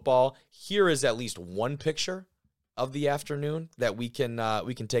meaningful football. Here is at least one picture of the afternoon that we can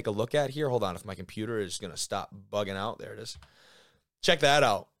take a look at here. Hold on, if my computer is going to stop bugging out. There it is. Check that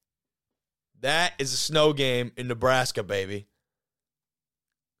out. That is a snow game in Nebraska, baby.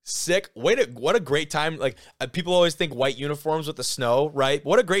 Sick. What a great time. People always think white uniforms with the snow, right?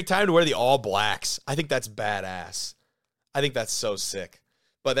 What a great time to wear the all blacks. I think that's badass. I think that's so sick.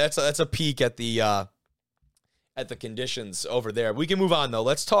 But that's a peek at the conditions over there. We can move on, though.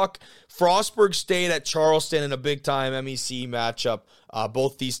 Let's talk Frostburg State at Charleston in a big-time MEC matchup.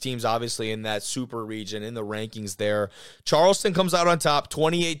 Both these teams, obviously, in that super region, in the rankings there. Charleston comes out on top,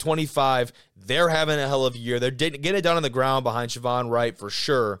 28-25. They're having a hell of a year. They're getting it done on the ground behind Siobhan Wright for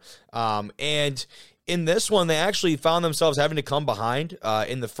sure. And in this one, they actually found themselves having to come behind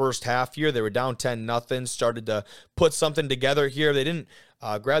in the first half here. They were down 10-0, started to put something together here. They didn't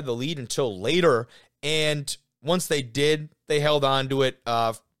grab the lead until later, and once they did, they held on to it.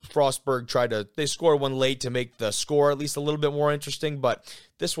 Frostburg they scored one late to make the score at least a little bit more interesting, but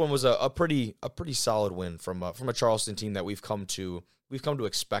this one was a pretty solid win from a Charleston team that we've come to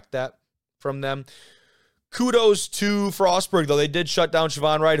expect that from them. Kudos to Frostburg, though. They did shut down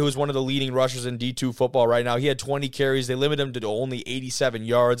Siobhan Wright, who is one of the leading rushers in D2 football right now. He had 20 carries. They limited him to only 87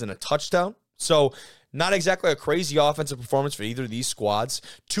 yards and a touchdown. So not exactly a crazy offensive performance for either of these squads.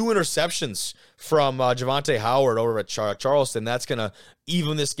 2 interceptions from Javante Howard over at Charleston. That's going to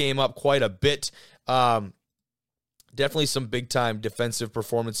even this game up quite a bit. Definitely some big-time defensive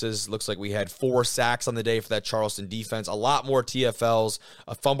performances. Looks like we had 4 sacks on the day for that Charleston defense. A lot more TFLs.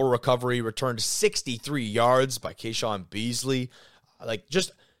 A fumble recovery, returned 63 yards by Kayshawn Beasley.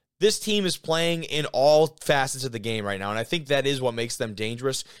 This team is playing in all facets of the game right now, and I think that is what makes them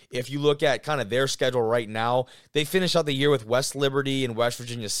dangerous. If you look at kind of their schedule right now, they finish out the year with West Liberty and West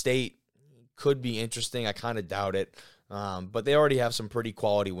Virginia State. Could be interesting. I kind of doubt it. But they already have some pretty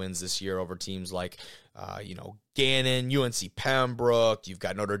quality wins this year over teams like, Gannon, UNC Pembroke. You've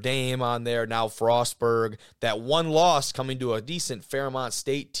got Notre Dame on there, now Frostburg. That one loss coming to a decent Fairmont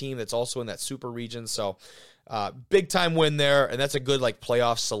State team that's also in that super region. So big-time win there, and that's a good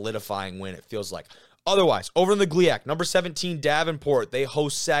playoff solidifying win, it feels like. Otherwise, over in the GLIAC, number 17, Davenport. They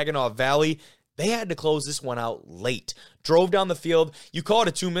host Saginaw Valley. They had to close this one out late. Drove down the field. You call it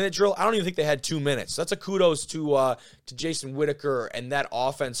a 2-minute drill. I don't even think they had 2 minutes. That's a kudos to Jason Whitaker and that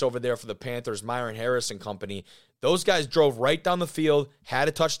offense over there for the Panthers, Myron Harris and company. Those guys drove right down the field, had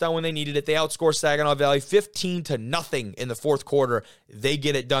a touchdown when they needed it. They outscored Saginaw Valley 15-0 in the fourth quarter. They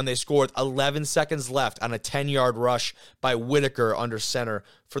get it done. They scored 11 seconds left on a 10-yard rush by Whitaker under center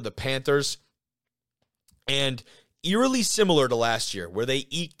for the Panthers. And eerily similar to last year, where they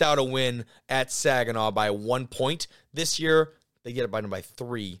eked out a win at Saginaw by 1 point. This year, they get it by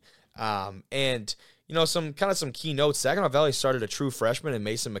 3. And some key notes. Saginaw Valley started a true freshman in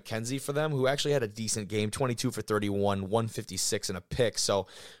Mason McKenzie for them, who actually had a decent game, 22 for 31, 156 and a pick. So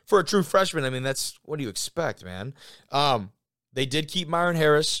for a true freshman, that's what do you expect, man? They did keep Myron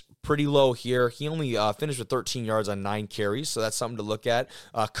Harris pretty low here. He only finished with 13 yards on 9 carries, so that's something to look at.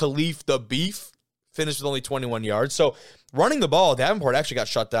 Khalif the Beef finished with only 21 yards. So running the ball, Davenport actually got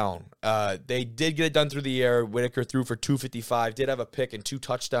shut down. They did get it done through the air. Whitaker threw for 255, did have a pick and 2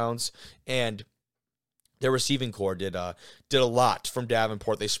 touchdowns, and their receiving core did a lot from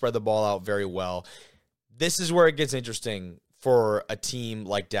Davenport. They spread the ball out very well. This is where it gets interesting for a team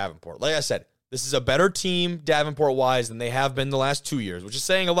like Davenport. Like I said, this is a better team Davenport-wise than they have been the last 2 years, which is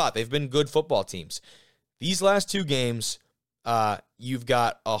saying a lot. They've been good football teams. These last 2 games, you've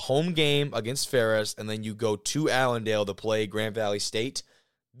got a home game against Ferris, and then you go to Allendale to play Grand Valley State.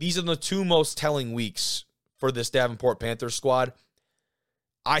 These are the 2 most telling weeks for this Davenport Panthers squad.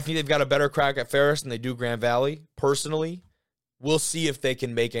 I think they've got a better crack at Ferris than they do Grand Valley, personally. We'll see if they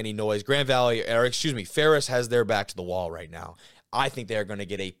can make any noise. Ferris has their back to the wall right now. I think they're going to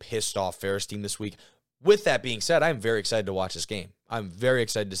get a pissed-off Ferris team this week. With that being said, I'm very excited to watch this game. I'm very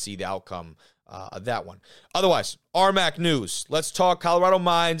excited to see the outcome of that one. Otherwise, RMAC news. Let's talk Colorado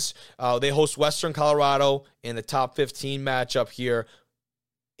Mines. They host Western Colorado in the top 15 matchup here.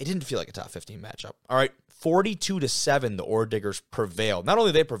 It didn't feel like a top 15 matchup. All right, 42-7, the Ore Diggers prevail. Not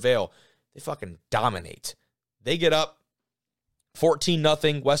only they prevail, they fucking dominate. They get up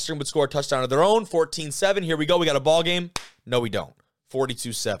 14-0. Western would score a touchdown of their own. 14-7. Here we go. We got a ball game. No, we don't.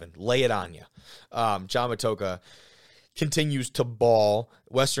 42-7. Lay it on you. John Matoka continues to ball.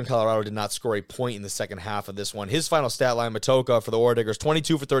 Western Colorado did not score a point in the second half of this one. His final stat line, Matoka for the Ore Diggers,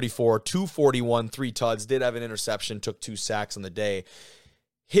 22 for 34, 241, 3 tuds. Did have an interception, took 2 sacks on the day.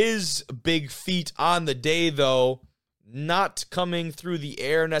 His big feat on the day, though, not coming through the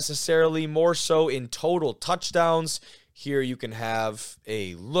air necessarily, more so in total touchdowns. Here you can have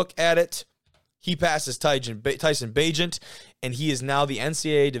a look at it. He passes Tyson Bagent, and he is now the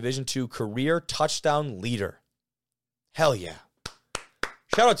NCAA Division II career touchdown leader. Hell yeah.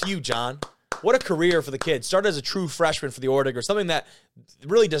 Shout out to you, John. What a career for the kid. Started as a true freshman for the Ore Diggers, something that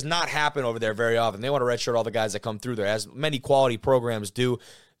really does not happen over there very often. They want to redshirt all the guys that come through there, as many quality programs do.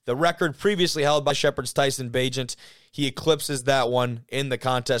 The record previously held by Shepherd's Tyson Bagent, he eclipses that one in the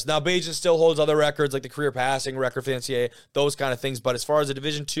contest. Now, Bagent still holds other records, like the career passing record for the NCAA, those kind of things. But as far as the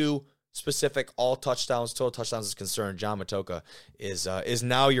Division II specific all touchdowns, total touchdowns is concerned, John Matoka is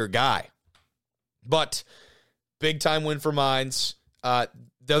now your guy. But big time win for Mines.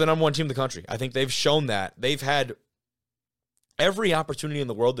 They're the number 1 team in the country. I think they've shown that. They've had every opportunity in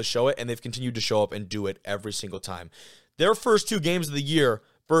the world to show it, and they've continued to show up and do it every single time. Their first 2 games of the year,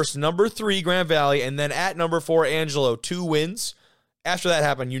 versus number 3 Grand Valley, and then at number 4 Angelo, 2 wins. After that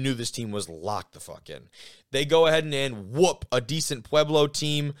happened, you knew this team was locked the fuck in. They go ahead and whoop a decent Pueblo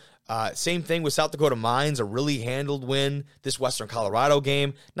team. Same thing with South Dakota Mines, a really handled win. This Western Colorado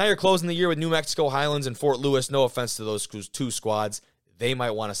game. Now you're closing the year with New Mexico Highlands and Fort Lewis. No offense to those 2 squads. They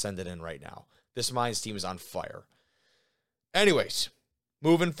might want to send it in right now. This Mines team is on fire. Anyways,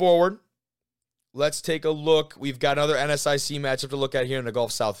 moving forward, let's take a look. We've got another NSIC matchup to look at here in the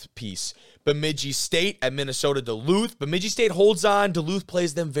Gulf South piece. Bemidji State at Minnesota Duluth. Bemidji State holds on. Duluth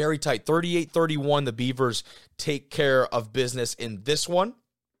plays them very tight. 38-31. The Beavers take care of business in this one.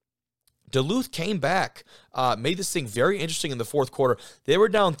 Duluth came back, made this thing very interesting in the fourth quarter. They were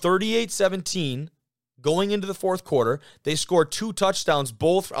down 38-17 going into the fourth quarter. They scored 2 touchdowns,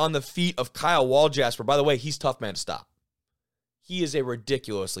 both on the feet of Kyle Waljasper. By the way, he's a tough man to stop. He is a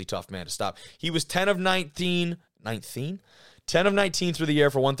ridiculously tough man to stop. He was 10 of 19 through the air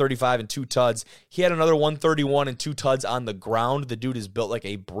for 135 and 2 tuds. He had another 131 and 2 tuds on the ground. The dude is built like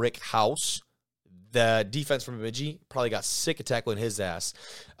a brick house. The defense from Bemidji probably got sick of tackling his ass.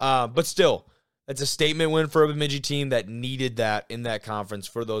 But still, that's a statement win for a Bemidji team that needed that in that conference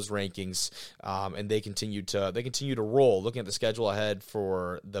for those rankings. And they continue to roll. Looking at the schedule ahead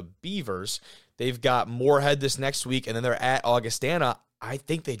for the Beavers, they've got Moorhead this next week, and then they're at Augustana. I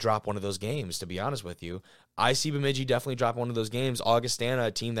think they drop one of those games, to be honest with you. I see Bemidji definitely drop one of those games. Augustana,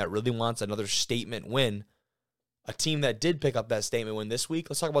 a team that really wants another statement win. A team that did pick up that statement win this week.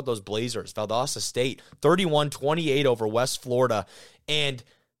 Let's talk about those Blazers. Valdosta State, 31-28 over West Florida. And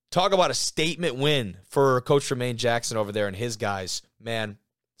talk about a statement win for Coach Tremaine Jackson over there and his guys. Man,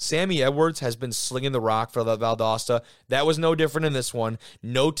 Sammy Edwards has been slinging the rock for the Valdosta. That was no different in this one.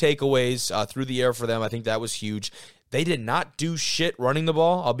 No takeaways through the air for them. I think that was huge. They did not do shit running the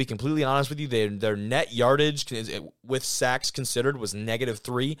ball. I'll be completely honest with you. Their net yardage, with sacks considered, was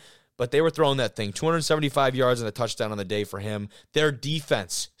 -3. But they were throwing that thing. 275 yards and a touchdown on the day for him. Their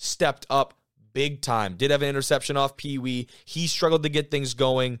defense stepped up big time. Did have an interception off Pee Wee. He struggled to get things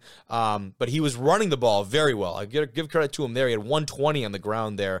going, but he was running the ball very well. I give credit to him there. He had 120 on the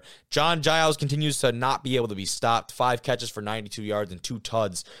ground there. John Giles continues to not be able to be stopped. 5 catches for 92 yards and 2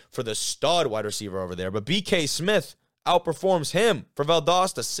 tuds for the stud wide receiver over there. But BK Smith outperforms him for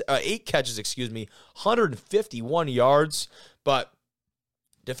Valdosta. 8 catches, 151 yards. But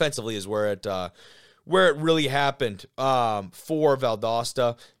defensively is where it really happened for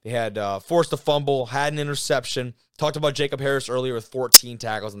Valdosta. They had forced a fumble, had an interception. Talked about Jacob Harris earlier with 14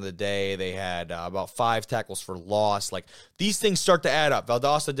 tackles in the day. They had about 5 tackles for loss. Like, these things start to add up.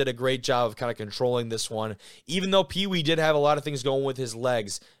 Valdosta did a great job of kind of controlling this one. Even though Pee Wee did have a lot of things going with his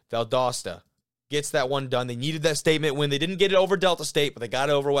legs, Valdosta gets that one done. They needed that statement win. They didn't get it over Delta State, but they got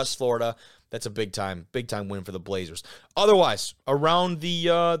it over West Florida. That's a big time win for the Blazers. Otherwise, around the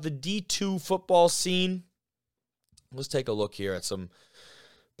D2 football scene, let's take a look here at some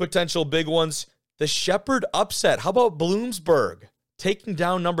potential big ones. The Shepherd upset. How about Bloomsburg taking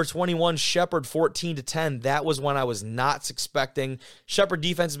down number 21 Shepherd 14-10? That was one I was not expecting. Shepherd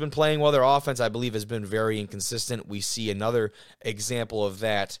defense has been playing well. Their offense, I believe, has been very inconsistent. We see another example of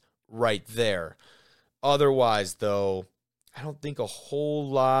that right there. Otherwise, though, I don't think a whole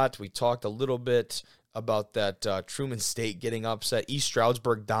lot. We talked a little bit about that Truman State getting upset. East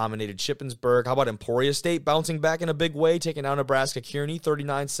Stroudsburg dominated Shippensburg. How about Emporia State bouncing back in a big way, taking down Nebraska Kearney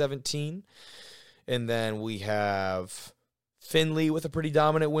 39-17. And then we have Findlay with a pretty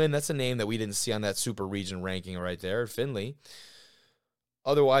dominant win. That's a name that we didn't see on that super region ranking right there, Findlay.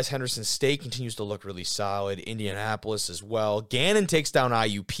 Otherwise, Henderson State continues to look really solid. Indianapolis as well. Gannon takes down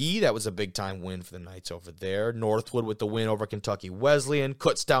IUP. That was a big-time win for the Knights over there. Northwood with the win over Kentucky Wesleyan.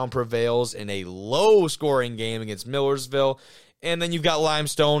 Kutztown prevails in a low-scoring game against Millersville. And then you've got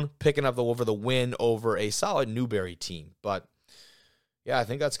Limestone picking up the win over a solid Newberry team. But yeah, I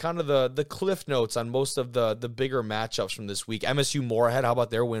think that's kind of the cliff notes on most of the bigger matchups from this week. MSU Moorhead, how about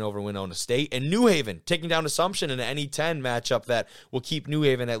their win over Winona State? And New Haven taking down Assumption in an NE10 matchup that will keep New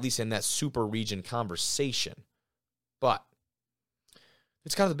Haven at least in that super region conversation. But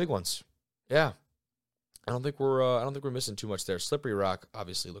it's kind of the big ones. Yeah. I don't think we're missing too much there. Slippery Rock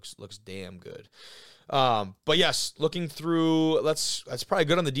obviously looks damn good. But yes, looking through, that's probably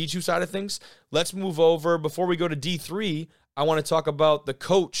good on the D2 side of things. Let's move over. Before we go to D3, I want to talk about the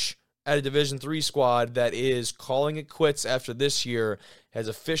coach at a Division III squad that is calling it quits after this year, has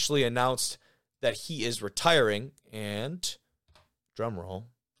officially announced that he is retiring. And, drum roll,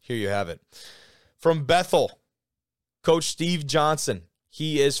 here you have it. From Bethel, Coach Steve Johnson.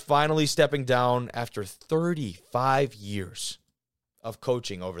 He is finally stepping down after 35 years. of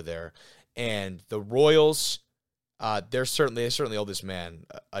coaching over there. And the Royals, they certainly owe this man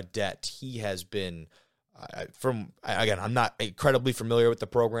a debt. He has been, again, I'm not incredibly familiar with the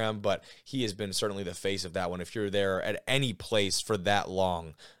program, but he has been certainly the face of that one. If you're there at any place for that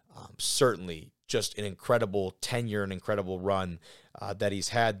long, certainly just an incredible tenure, an incredible run that he's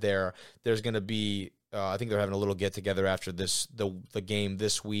had there. There's going to be, I think they're having a little get together after the game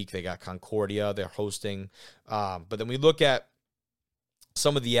this week. They got Concordia they're hosting, but then we look at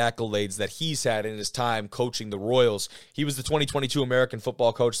some of the accolades that he's had in his time coaching the Royals. He was the 2022 American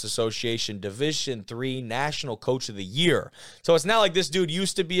Football Coaches Association Division III National Coach of the Year. So it's not like this dude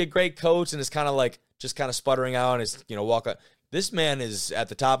used to be a great coach and is kind of like just kind of sputtering out and is, walk up. This man is at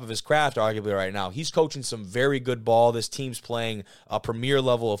the top of his craft, arguably, right now. He's coaching some very good ball. This team's playing a premier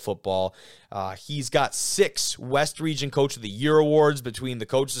level of football. He's got 6 West Region Coach of the Year awards between the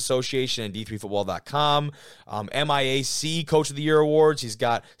Coaches Association and D3Football.com. MIAC Coach of the Year awards. He's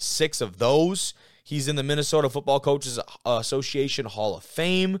got 6 of those. He's in the Minnesota Football Coaches Association Hall of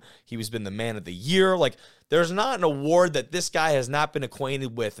Fame. He's been the Man of the Year. Like, there's not an award that this guy has not been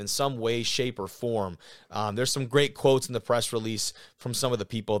acquainted with in some way, shape, or form. There's some great quotes in the press release from some of the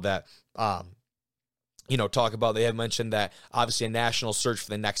people that, talk about. They have mentioned that obviously a national search for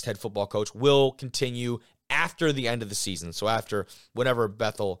the next head football coach will continue after the end of the season. So after whenever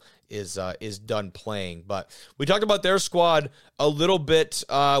Bethel is done playing. But we talked about their squad a little bit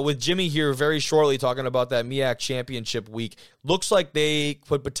with Jimmy here very shortly, talking about that MEAC championship week. Looks like they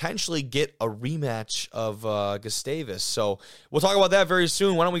could potentially get a rematch of Gustavus. So we'll talk about that very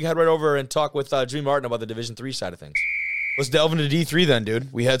soon. Why don't we head right over and talk with Jimmy Martin about the Division III side of things. Let's delve into D3 then,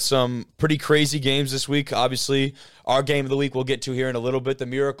 dude. We had some pretty crazy games this week. Obviously, our game of the week we'll get to here in a little bit, the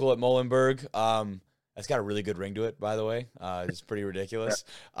Miracle at Muhlenberg. That's got a really good ring to it, by the way. It's pretty ridiculous.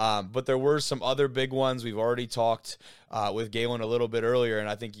 But there were some other big ones. We've already talked with Gaylon a little bit earlier, and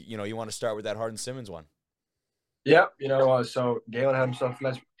I think, you want to start with that Hardin-Simmons one. Yeah, so Gaylon had himself a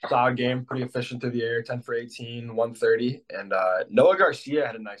nice solid game, pretty efficient through the air, 10 for 18, 130. And Noah Garcia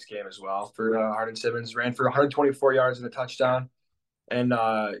had a nice game as well for Hardin-Simmons, ran for 124 yards and a touchdown. And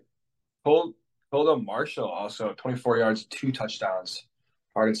Coldo Marshall also 24 yards, 2 touchdowns.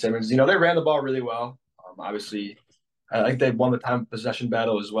 Hardin-Simmons, they ran the ball really well. Obviously, I think they won the time possession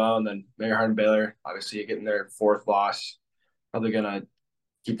battle as well. And then Mayor Hardin-Baylor, obviously getting their 4th loss, probably going to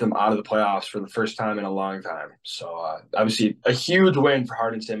keep them out of the playoffs for the first time in a long time. So obviously a huge win for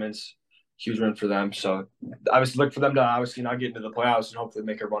Hardin-Simmons, huge win for them. So obviously look for them to obviously not get into the playoffs and hopefully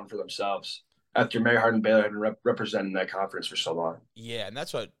make a run for themselves after Mayor Hardin-Baylor had been representing that conference for so long. Yeah, and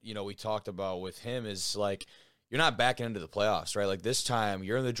that's what, we talked about with him is like, you're not backing into the playoffs, right? Like this time,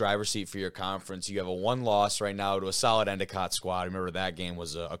 you're in the driver's seat for your conference. You have a 1 loss right now to a solid Endicott squad. Remember that game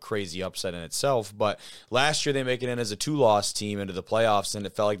was a crazy upset in itself. But last year, they make it in as a 2-loss team into the playoffs, and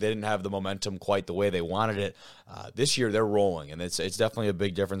it felt like they didn't have the momentum quite the way they wanted it. This year, they're rolling, and it's definitely a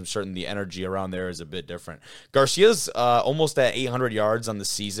big difference. I'm certain the energy around there is a bit different. Garcia's almost at 800 yards on the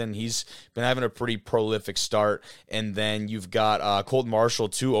season. He's been having a pretty prolific start. And then you've got Colton Marshall,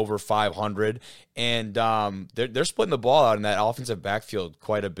 too, over 500. And they're splitting the ball out in that offensive backfield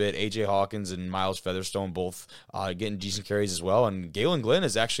quite a bit. A.J. Hawkins and Miles Featherstone both getting decent carries as well. And Gaylon Glynn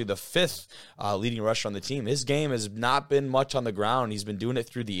is actually the 5th leading rusher on the team. His game has not been much on the ground. He's been doing it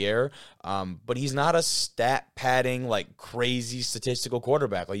through the air. But he's not a stat padding, like crazy statistical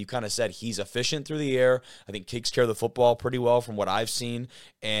quarterback. Like you kind of said, he's efficient through the air. I think takes care of the football pretty well from what I've seen.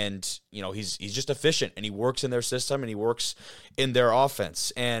 And, he's just efficient, and he works in their system and he works in their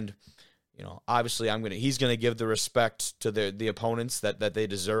offense. And obviously he's going to give the respect to the opponents that they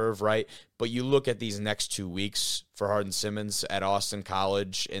deserve, right? But you look at these next 2 weeks for Hardin-Simmons at Austin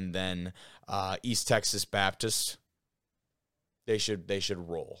College and then East Texas Baptist. They should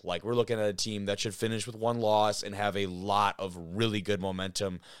roll. Like we're looking at a team that should finish with 1 loss and have a lot of really good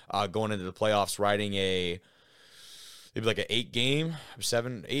momentum going into the playoffs, riding maybe like an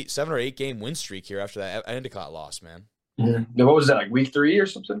 7 or 8 game win streak here after that Endicott loss, man. Mm-hmm. Now, what was that, like week 3 or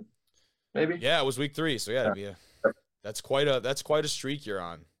something? Maybe. Yeah, it was week 3. So yeah, that's quite a streak you're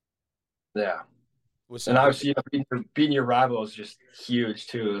on. Yeah. And obviously, beating your rival is just huge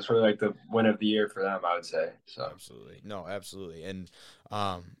too. It's really like the win of the year for them, I would say. So absolutely, no, absolutely. And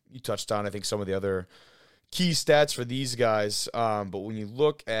you touched on, I think, some of the other key stats for these guys. But when you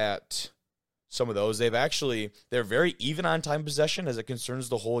look at some of those. They're very even on time possession as it concerns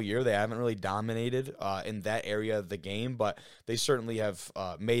the whole year. They haven't really dominated in that area of the game, but they certainly have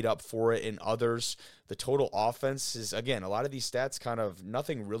made up for it in others. The total offense is, again, a lot of these stats kind of,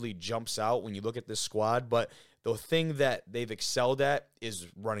 nothing really jumps out when you look at this squad, but the thing that they've excelled at is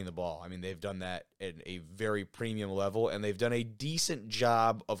running the ball. I mean, they've done that at a very premium level, and they've done a decent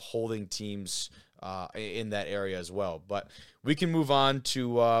job of holding teams in that area as well. But we can move on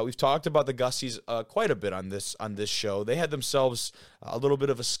to we've talked about the Gussies quite a bit on this show. They had themselves a little bit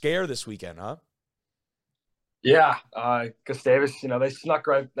of a scare this weekend, huh? Yeah, Gustavus, they snuck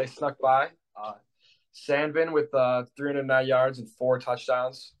by. Sandvin with 309 yards and 4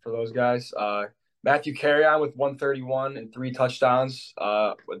 touchdowns for those guys. Matthew Carrion with 131 and 3 touchdowns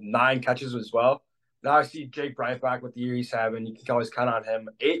with 9 catches as well. Now I see Jake Breitbach with the year he's having. You can always count on him.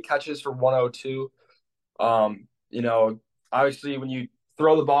 8 catches for 102. Obviously when you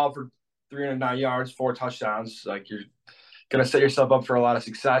throw the ball for 309 yards, 4 touchdowns, like you're going to set yourself up for a lot of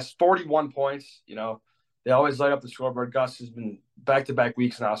success. 41 points, they always light up the scoreboard. Gus has been back-to-back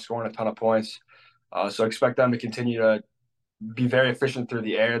weeks now scoring a ton of points. So expect them to continue to be very efficient through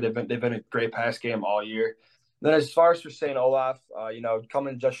the air. They've been a great pass game all year. And then as far as for St. Olaf,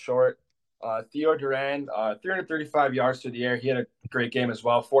 coming just short. Theo Duran, 335 yards through the air. He had a great game as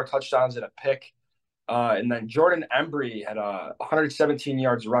well. 4 touchdowns and a pick. And then Jordan Embry had 117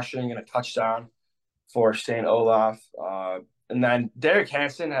 yards rushing and a touchdown for St. Olaf. And then Derek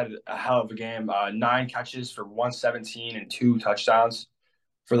Hansen had a hell of a game. 9 catches for 117 and 2 touchdowns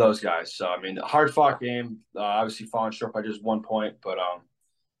for those guys. So, I mean, a hard-fought game, obviously falling short by just 1 point. But,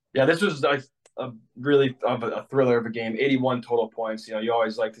 this was a really a thriller of a game. 81 total points. You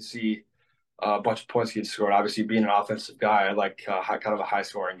always like to see a bunch of points get scored. Obviously, being an offensive guy, I like kind of a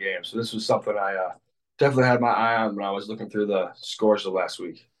high-scoring game. So this was something I definitely had my eye on when I was looking through the scores of last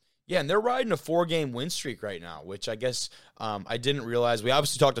week. Yeah, and they're riding a 4-game win streak right now, which I guess I didn't realize. We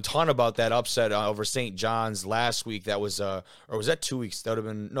obviously talked a ton about that upset over St. John's last week. That was, or was that 2 weeks? That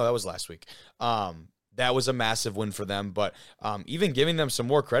was last week. That was a massive win for them. But even giving them some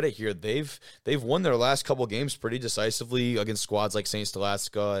more credit here, they've won their last couple games pretty decisively against squads like St.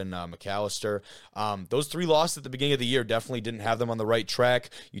 Scholastica and McAllister. Those 3 losses at the beginning of the year definitely didn't have them on the right track.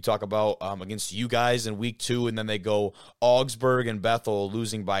 You talk about against you guys in week 2, and then they go Augsburg and Bethel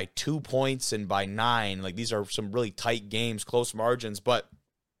losing by 2 points and by 9. Like, these are some really tight games, close margins. But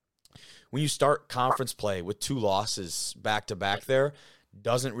when you start conference play with 2 losses back-to-back there,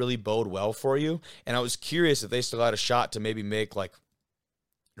 doesn't really bode well for you. And I was curious if they still had a shot to maybe make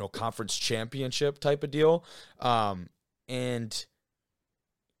conference championship type of deal.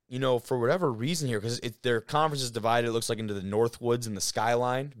 For whatever reason here, because their conference is divided, it looks like, into the Northwoods and the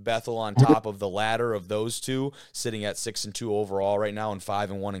Skyline. Bethel on top of the latter of those two, sitting at 6-2 overall right now and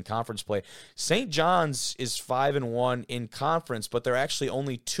 5-1 in conference play. St. John's is 5-1 in conference, but they're actually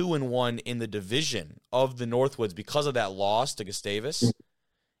only 2-1 in the division of the Northwoods because of that loss to Gustavus.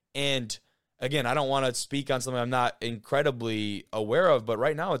 And again, I don't want to speak on something I'm not incredibly aware of, but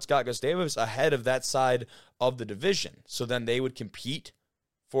right now it's got Gustavus ahead of that side of the division. So then they would compete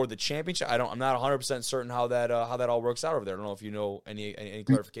for the championship. I'm not 100% certain how that all works out over there. I don't know if you know any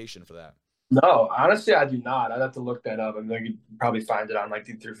clarification for that. No, honestly, I do not. I'd have to look that up. I mean, you could probably find it on like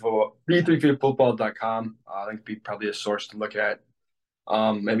D3football.com. I think it'd be probably a source to look at.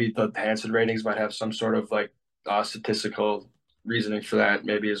 Maybe the Hansen ratings might have some sort of statistical reasoning for that,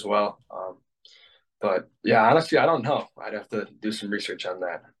 maybe as well. But yeah, honestly, I don't know. I'd have to do some research on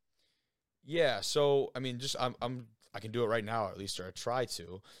that. Yeah. So I mean, I can do it right now, at least, or I try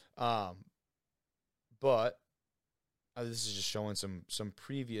to. But this is just showing some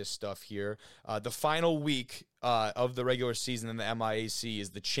previous stuff here. The final week of the regular season in the MIAC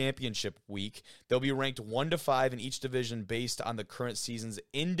is the championship week. They'll be ranked 1 to 5 in each division based on the current season's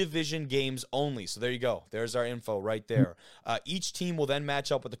in-division games only. So there you go. There's our info right there. Each team will then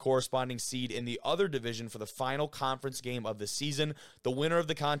match up with the corresponding seed in the other division for the final conference game of the season. The winner of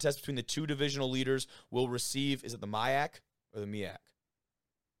the contest between the 2 divisional leaders will receive, is it the MIAC or the MEAC?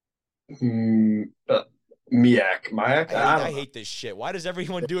 MEAC. I hate this shit. Why does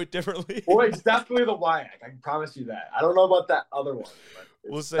everyone do it differently? Well, it's definitely the WIAC. I can promise you that. I don't know about that other one.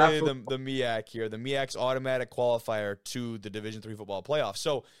 We'll say the MEAC here. The MEAC's automatic qualifier to the Division III football playoff.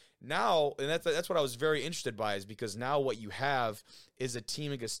 So now, and that's what I was very interested by, is because now what you have is a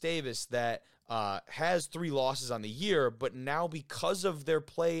team in Gustavus that has 3 losses on the year, but now because of their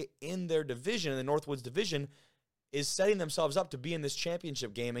play in their division, in the Northwoods division, is setting themselves up to be in this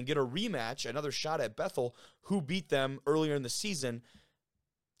championship game and get a rematch, another shot at Bethel, who beat them earlier in the season,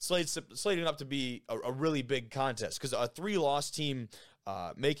 slating up to be a really big contest. Because a 3-loss team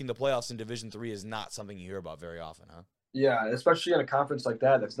making the playoffs in Division III is not something you hear about very often, huh? Yeah, especially in a conference like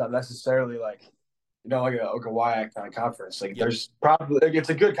that, that's not necessarily like, like a WIAC kind of conference. Like, Yep. there's probably it's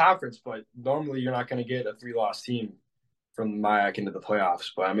a good conference, but normally you're not going to get a 3-loss team from the MIAC into the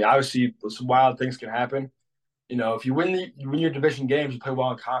playoffs. But I mean, obviously, some wild things can happen. If you win your division games, you play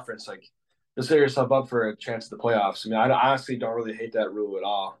well in conference, like you'll set yourself up for a chance at the playoffs. I mean, I honestly don't really hate that rule at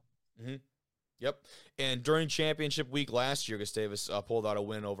all. Mm-hmm. Yep. And during championship week last year, Gustavus pulled out a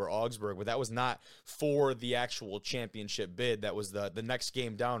win over Augsburg, but that was not for the actual championship bid. That was the next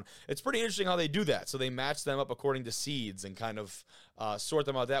game down. It's pretty interesting how they do that. So they match them up according to seeds and kind of sort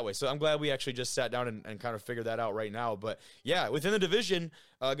them out that way. So I'm glad we actually just sat down and kind of figured that out right now. But yeah, within the division,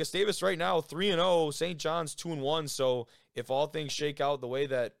 Gustavus right now 3-0, St. John's 2-1. So if all things shake out the way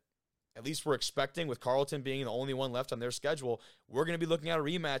that at least we're expecting, with Carleton being the only one left on their schedule, we're going to be looking at a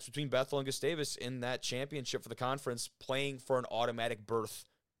rematch between Bethel and Gustavus in that championship for the conference, playing for an automatic berth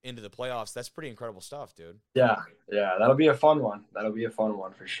into the playoffs. That's pretty incredible stuff, dude. Yeah, that'll be a fun one. That'll be a fun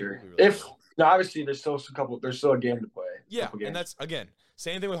one for sure. Really obviously there's still a game to play. Yeah, and that's again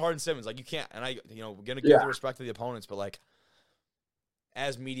same thing with Hardin Simmons. Like, you can't, and we're gonna give the respect to the opponents, but like,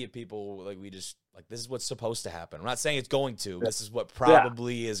 as media people, like, we just, like, this is what's supposed to happen. I'm not saying it's going to. This is what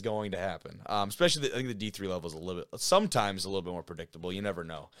probably is going to happen. Especially, I think the D3 level is sometimes a little bit more predictable. You never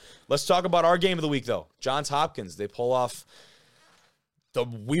know. Let's talk about our game of the week, though. Johns Hopkins. They pull off the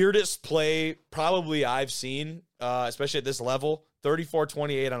weirdest play probably I've seen, especially at this level.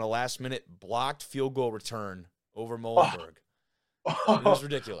 34-28 on a last-minute blocked field goal return over Molenberg. It was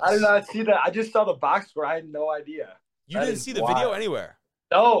ridiculous. I did not see that. I just saw the box score. I had no idea. You didn't see the video anywhere?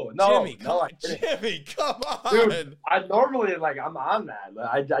 No, Jimmy, come on. Dude, I normally, I'm on that.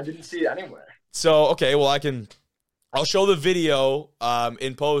 I didn't see it anywhere. So, okay, well, I'll show the video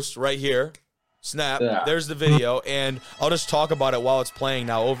in post right here. Snap. Yeah. There's the video, and I'll just talk about it while it's playing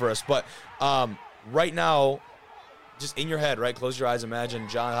now over us. But right now, just in your head, right, close your eyes, imagine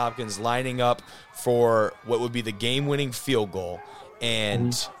John Hopkins lining up for what would be the game-winning field goal,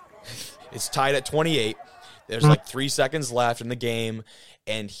 and it's tied at 28. There's like 3 seconds left in the game,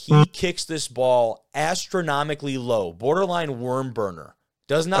 and he kicks this ball astronomically low, borderline worm burner.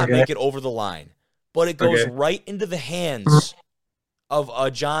 Does not make it over the line, but it goes right into the hands of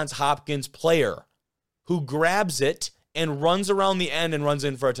a Johns Hopkins player who grabs it and runs around the end and runs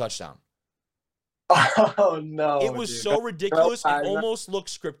in for a touchdown. Oh, no. It was so ridiculous, it almost looked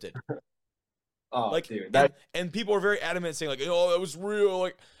scripted. And people are very adamant saying, like, oh, that was real.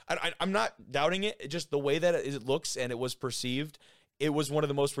 Like, I'm not doubting it. Just the way that it looks and it was perceived, it was one of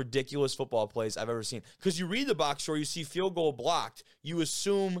the most ridiculous football plays I've ever seen. Because you read the box score, you see field goal blocked, you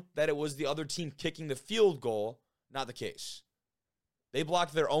assume that it was the other team kicking the field goal. Not the case. They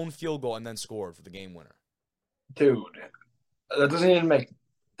blocked their own field goal and then scored for the game winner. Dude, that doesn't even make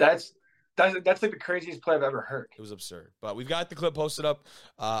 – that's like the craziest play I've ever heard. It was absurd. But we've got the clip posted up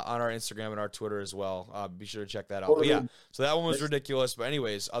on our Instagram and our Twitter as well. Be sure to check that out. But yeah, so that one was ridiculous. But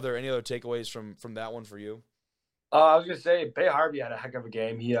anyways, any other takeaways from that one for you? I was going to say, Bay Harvey had a heck of a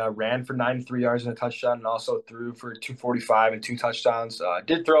game. He ran for 93 yards and a touchdown, and also threw for 245 and 2 touchdowns.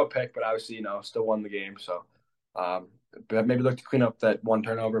 Did throw a pick, but obviously, still won the game. So maybe look to clean up that one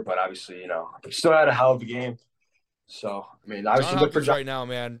turnover, but obviously, still had a hell of a game. So, I mean, obviously look for right now,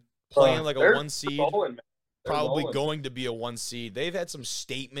 man. Playing like a 1 seed, probably rolling. Going to be a 1 seed. They've had some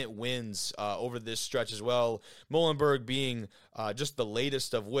statement wins over this stretch as well. Molenberg being just the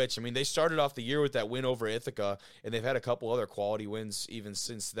latest of which. I mean, they started off the year with that win over Ithaca, and they've had a couple other quality wins even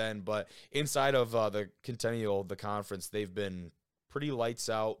since then. But inside of the Centennial, the conference, they've been pretty lights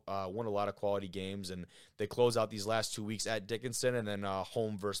out, won a lot of quality games, and they close out these last 2 weeks at Dickinson and then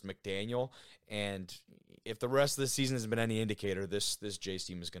home versus McDaniel. And if the rest of the season has been any indicator, this Jays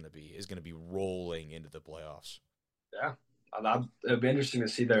team is going to be rolling into the playoffs. Yeah, it'll be interesting to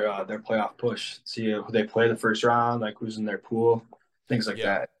see their playoff push. See who they play the first round, like who's in their pool, things like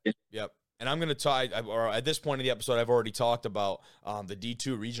that. Yep. And I'm going to talk, or at this point in the episode, I've already talked about the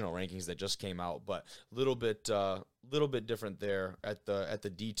D2 regional rankings that just came out, but a little bit different there at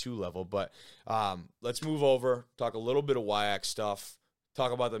the D2 level. But let's move over, talk a little bit of WIAC stuff.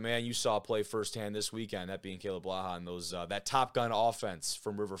 Talk about the man you saw play firsthand this weekend, that being Caleb Blaha and those that Top Gun offense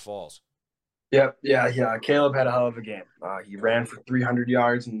from River Falls. Yep, yeah. Caleb had a hell of a game. He ran for 300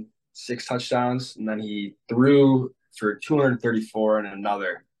 yards and 6 touchdowns, and then he threw for 234 and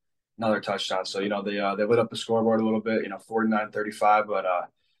another touchdown. So, they lit up the scoreboard a little bit, 49-35, but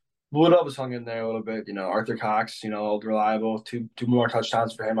Blue Devils hung in there a little bit. Arthur Cox, old reliable, two more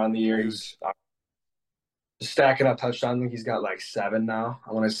touchdowns for him on the year. He's stacking up touchdowns. I think he's got like 7 now.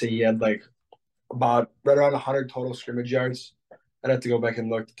 I want to say he had like about right around 100 total scrimmage yards I'd have to go back and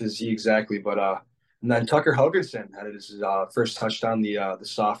look to see exactly, but and then Tucker Hoganson had his first touchdown, the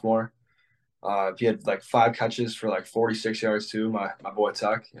sophomore. He had like 5 catches for like 46 yards too. My boy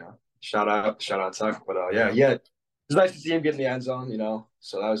Tuck, shout out Tuck. But yeah, it was nice to see him get in the end zone,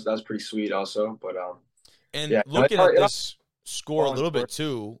 So that was pretty sweet also. But and yeah, looking at this score a little bit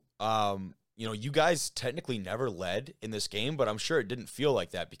too, you guys technically never led in this game, but I'm sure it didn't feel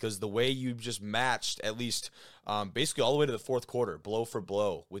like that because the way you just matched at least basically all the way to the fourth quarter, blow for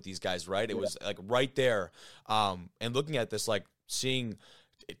blow with these guys, right? It was like right there. And looking at this, like seeing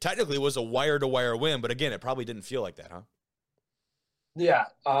it technically was a wire-to-wire win, but again, it probably didn't feel like that, huh? Yeah.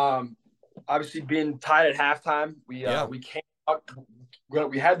 Obviously being tied at halftime, we came up,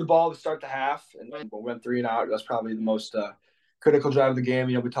 we had the ball to start the half, and then we went 3 and out. That's probably the most critical drive of the game.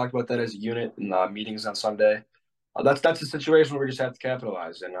 We talked about that as a unit in meetings on Sunday. That's a situation where we just have to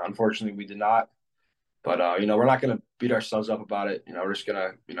capitalize, and unfortunately we did not. But we're not going to beat ourselves up about it. We're just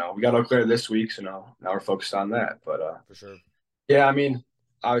gonna, we got Eau Claire this week, so now we're focused on that. But for sure, yeah, I mean,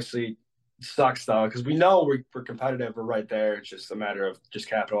 obviously it sucks though because we know we're competitive. We're right there. It's just a matter of just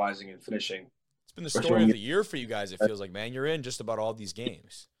capitalizing and finishing. It's been the story of the year for you guys. It feels like, man, you're in just about all these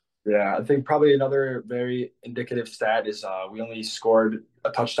games. Yeah, I think probably another very indicative stat is we only scored a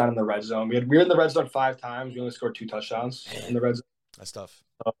touchdown in the red zone. We were in the red zone 5 times. We only scored 2 touchdowns in the red zone. That's tough.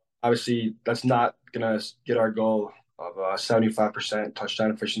 So obviously, that's not gonna get our goal of 75% touchdown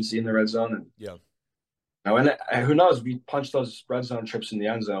efficiency in the red zone. And yeah, and who knows? We punch those red zone trips in the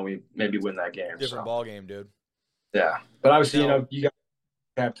end zone, we maybe win that game. Different ball game, dude. Yeah, but obviously, you got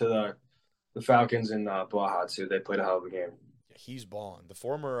cap to the Falcons and Baja too. They played a hell of a game. He's balling. The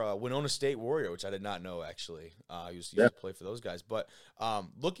former Winona State Warrior, which I did not know, actually. He used to play for those guys. But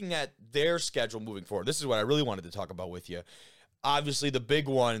looking at their schedule moving forward, this is what I really wanted to talk about with you. Obviously, the big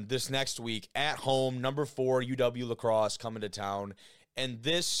one this next week, at home, number 4, UW La Crosse coming to town. And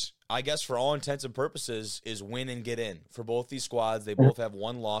this, I guess, for all intents and purposes, is win and get in. For both these squads, they both have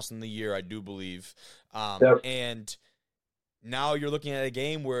 1 loss in the year, I do believe. And now you're looking at a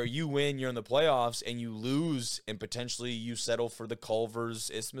game where you win, you're in the playoffs, and you lose, and potentially you settle for the Culver's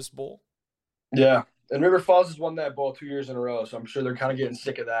Isthmus Bowl. Yeah, and River Falls has won that bowl 2 years in a row, so I'm sure they're kind of getting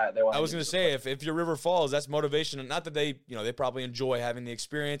sick of that. I was going to say, if you're River Falls, that's motivation. And not that they probably enjoy having the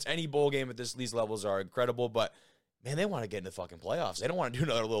experience. Any bowl game at these levels are incredible, but, man, they want to get into fucking playoffs. They don't want to do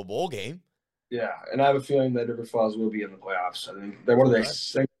another little bowl game. Yeah, and I have a feeling that River Falls will be in the playoffs. I think they're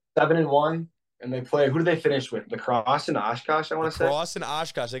 7-1. And they play. Who do they finish with? Lacrosse and Oshkosh, I want to say. Lacrosse and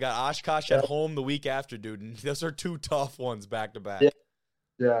Oshkosh. They got Oshkosh at home the week after, dude. And those are 2 tough ones back to back.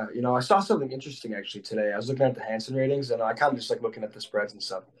 Yeah. I saw something interesting actually today. I was looking at the Hansen ratings, and I kind of just like looking at the spreads and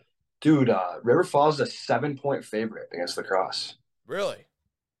stuff. Dude, River Falls is a 7-point favorite against Lacrosse. Really?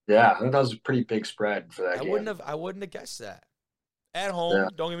 Yeah, I think that was a pretty big spread for that game. I wouldn't have guessed that. At home,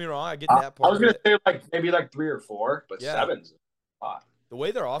 Don't get me wrong. I get that part. I was going to say maybe 3 or 4, but 7's a lot. The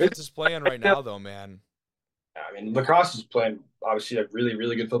way their offense is playing right now, though, man. I mean, Lacrosse is playing, obviously, a really,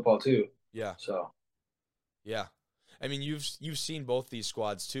 really good football, too. Yeah. So. Yeah. I mean, you've seen both these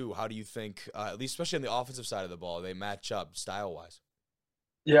squads, too. How do you think, at least especially on the offensive side of the ball, they match up style-wise?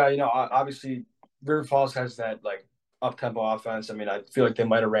 Yeah, obviously, River Falls has that, up-tempo offense. I mean, I feel like they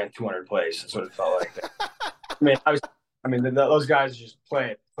might have ran 200 plays. That's what it felt like. Those guys just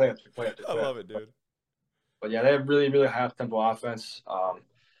play it. I love it, dude. But yeah, they have really, really high tempo offense.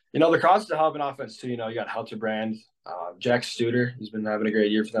 Lacrosse is a hell of an offense too. You got Helterbrand, Jack Studer. He's been having a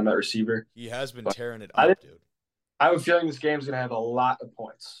great year for them at receiver. He has been tearing it up, dude. I have a feeling this game's gonna have a lot of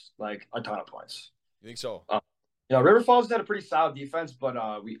points, like a ton of points. You think so? River Falls had a pretty solid defense,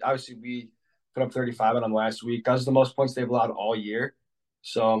 but we put up 35 on them last week. That was the most points they've allowed all year.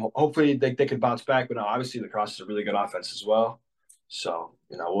 So hopefully they could bounce back. But no, obviously Lacrosse is a really good offense as well. So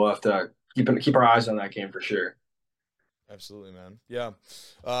we'll have to keep our eyes on that game for sure. Absolutely, man.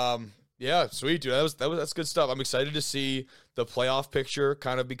 Yeah, sweet, dude. That's good stuff. I'm excited to see the playoff picture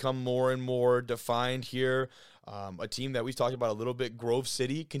kind of become more and more defined here. A team that we've talked about a little bit, Grove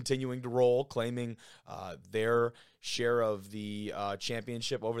City, continuing to roll, claiming their share of the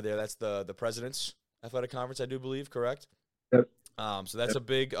championship over there. That's the President's Athletic Conference, I do believe, correct? Yep. So that's a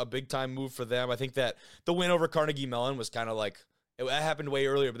big time move for them. I think that the win over Carnegie Mellon was kind of like, it happened way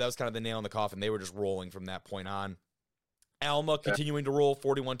earlier, but that was kind of the nail in the coffin. They were just rolling from that point on. Alma continuing to roll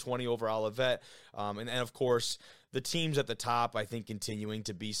 41-20 over Olivet. And of course, the teams at the top, I think, continuing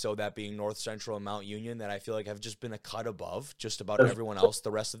to be so, that being North Central and Mount Union, that I feel like have just been a cut above just about everyone else the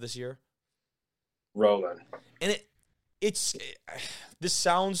rest of this year. Rolling. And this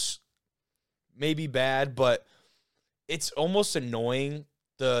sounds maybe bad, but it's almost annoying,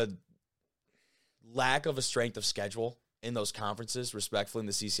 the lack of a strength of schedule in those conferences, respectfully, in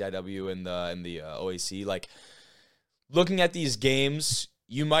the CCIW and the OAC. Like, looking at these games,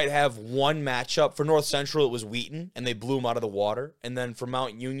 you might have one matchup. For North Central, it was Wheaton, and they blew them out of the water. And then for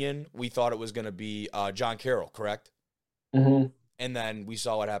Mount Union, we thought it was going to be John Carroll, correct? Mm-hmm. And then we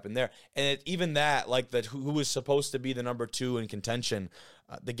saw what happened there. And even that, like who was supposed to be the number 2 in contention,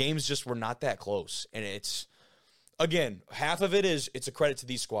 the games just were not that close. And it's, again, half of it is it's a credit to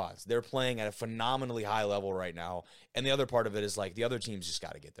these squads. They're playing at a phenomenally high level right now. And the other part of it is, like, the other teams just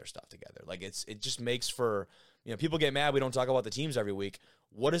got to get their stuff together. Like, it just makes for, people get mad we don't talk about the teams every week.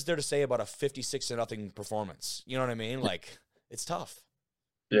 What is there to say about a 56-0 performance? You know what I mean? Like, it's tough.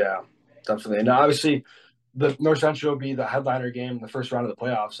 Yeah, definitely. And obviously, the North Central will be the headliner game in the first round of the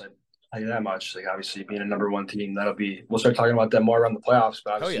playoffs. I tell you that much. Like, obviously, being a number 1 team, we'll start talking about them more around the playoffs.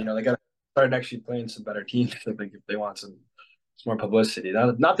 But obviously, they got to start actually playing some better teams. I think if they want some more publicity.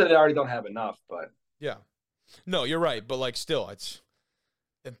 Not that they already don't have enough, but yeah, no, you're right. But like, still, it's.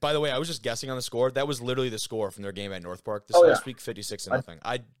 And by the way, I was just guessing on the score. That was literally the score from their game at North Park this last week, 56-0.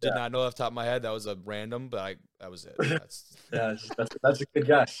 I did not know off the top of my head. That was a random, but that was it. That's that's a good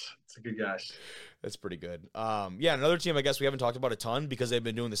guess. It's a good guess. That's pretty good. Another team I guess we haven't talked about a ton because they've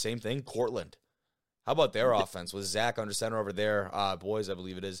been doing the same thing. Cortland. How about their offense with Zach under center over there? Boys, I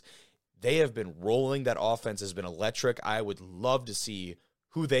believe it is. They have been rolling. That offense has been electric. I would love to see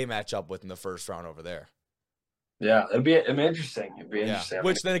who they match up with in the first round over there. Yeah, it'd be interesting. Interesting.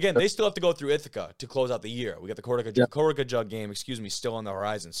 Which then again, they still have to go through Ithaca to close out the year. We got the Corica Jug game, still on the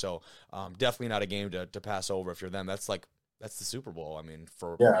horizon. So definitely not a game to pass over if you're them. That's the Super Bowl. I mean,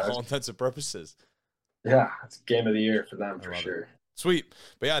 for all intents and purposes. Yeah, it's game of the year for them for sure. Sweet.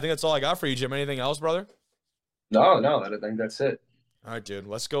 But yeah, I think that's all I got for you, Jim. Anything else, brother? No, I think that's it. All right, dude.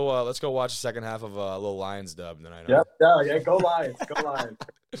 Let's go watch the second half of a little Lions dub tonight. Yeah, go Lions. Go Lions.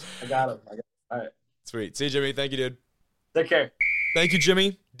 I got him. All right. Sweet. See you, Jimmy. Thank you, dude. Take care. Thank you,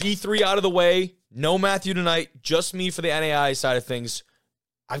 Jimmy. D3 out of the way. No Matthew tonight. Just me for the NAI side of things.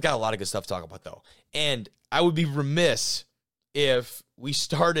 I've got a lot of good stuff to talk about, though. And I would be remiss if we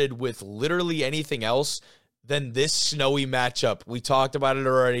started with literally anything else than this snowy matchup. We talked about it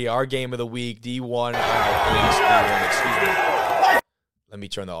already. Our game of the week, D1R. Excuse me. Let me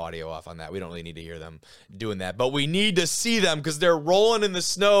turn the audio off on that. We don't really need to hear them doing that. But we need to see them because they're rolling in the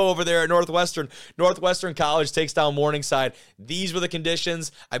snow over there at Northwestern. Northwestern College takes down Morningside. These were the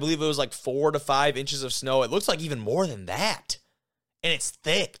conditions. I believe it was like 4 to 5 inches of snow. It looks like even more than that. And it's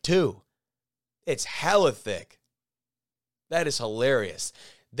thick, too. It's hella thick. That is hilarious.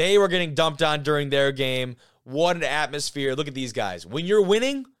 They were getting dumped on during their game. What an atmosphere. Look at these guys. When you're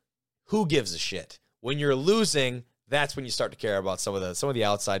winning, who gives a shit? When you're losing, that's when you start to care about some of the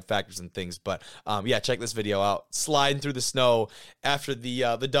outside factors and things. But check this video out. Sliding through the snow after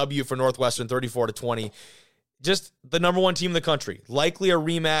the W for Northwestern, 34-20. Just the number 1 team in the country. Likely a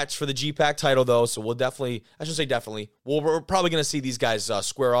rematch for the GPAC title, though. So we're probably going to see these guys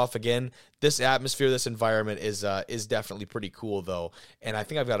square off again. This atmosphere, this environment is definitely pretty cool, though. And I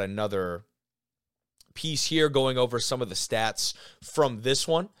think I've got another piece here going over some of the stats from this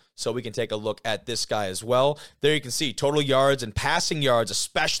one. So we can take a look at this guy as well. There you can see total yards and passing yards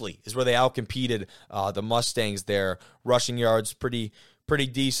especially is where they outcompeted the Mustangs there. Rushing yards, pretty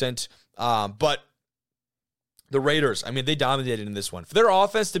decent. But the Raiders, I mean, they dominated in this one. For their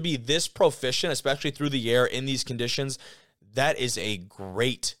offense to be this proficient, especially through the air in these conditions, that is a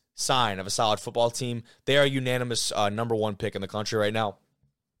great sign of a solid football team. They are unanimous number 1 pick in the country right now.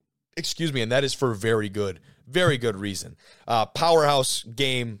 Excuse me, and that is for very good reason. Powerhouse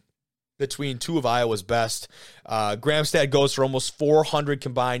game between 2 of Iowa's best. Gramstad goes for almost 400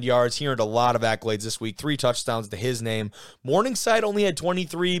 combined yards. He earned a lot of accolades this week. 3 touchdowns to his name. Morningside only had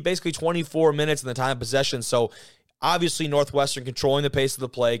basically 24 minutes in the time of possession. So obviously Northwestern controlling the pace of the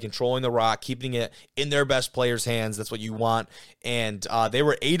play, controlling the rock, keeping it in their best players' hands. That's what you want. And they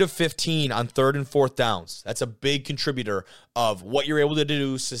were 8 of 15 on 3rd and 4th downs. That's a big contributor of what you're able to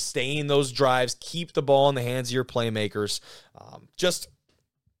do, sustain those drives, keep the ball in the hands of your playmakers.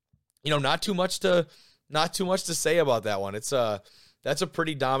 Not too much to say about that one. That's a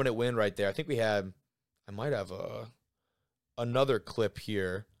pretty dominant win right there. I think I might have another clip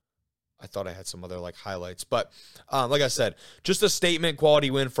here. I thought I had some other highlights, but like I said, just a statement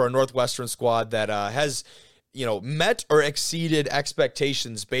quality win for a Northwestern squad that has met or exceeded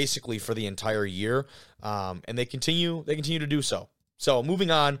expectations basically for the entire year, and they continue to do so. So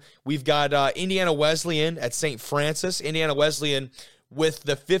moving on, we've got Indiana Wesleyan at St. Francis. Indiana Wesleyan with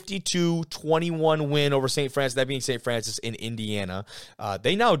the 52-21 win over St. Francis, that being St. Francis in Indiana.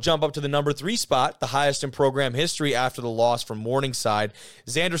 They now jump up to the number 3 spot, the highest in program history after the loss from Morningside.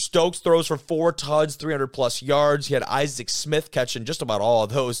 Xander Stokes throws for 4 tuds, 300-plus yards. He had Isaac Smith catching just about all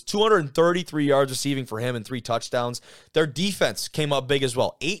of those. 233 yards receiving for him and 3 touchdowns. Their defense came up big as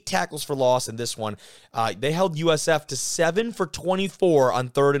well. 8 tackles for loss in this one. They held USF to 7 for 24 on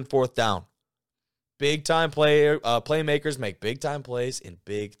 3rd and 4th down. Big-time playmakers make big-time plays in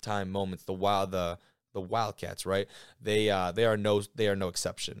big-time moments. The Wildcats, right? They are no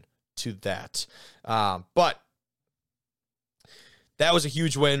exception to that. But that was a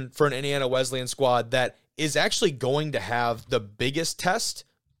huge win for an Indiana Wesleyan squad that is actually going to have the biggest test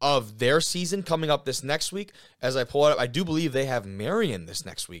of their season coming up this next week. As I pull it up, I do believe they have Marion this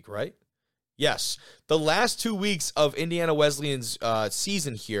next week, right? Yes, the last 2 weeks of Indiana Wesleyan's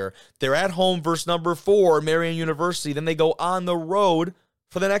season here, they're at home versus number 4, Marion University. Then they go on the road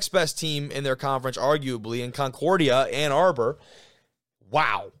for the next best team in their conference, arguably, in Concordia, Ann Arbor.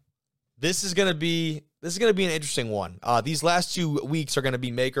 Wow. This is going to be an interesting one. These last 2 weeks are going to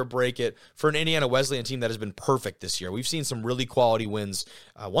be make or break it for an Indiana Wesleyan team that has been perfect this year. We've seen some really quality wins.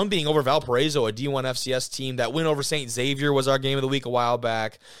 One being over Valparaiso, a D1 FCS team. That win over St. Xavier was our game of the week a while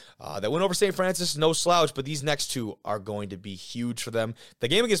back. That win over St. Francis, no slouch, but these next 2 are going to be huge for them. The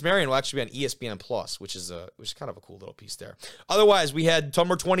game against Marion will actually be on ESPN Plus, which is kind of a cool little piece there. Otherwise, we had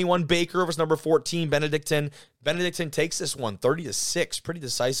number 21 Baker versus number 14 Benedictine. Benedictine takes this one 30-6 pretty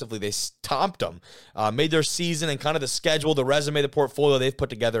decisively. They stomped them, made their season and kind of the schedule, the resume, the portfolio they've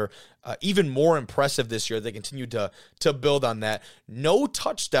put together even more impressive this year. They continue to build on that. No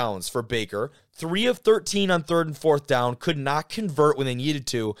touchdowns for Baker. 3 of 13 on 3rd and 4th down. Could not convert when they needed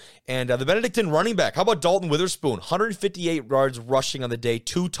to. And the Benedictine running back, how about Dalton Witherspoon? 158 yards rushing on the day,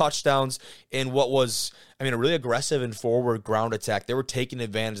 2 touchdowns in what was, a really aggressive and forward ground attack. They were taking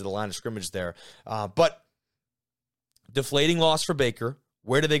advantage of the line of scrimmage there. But deflating loss for Baker.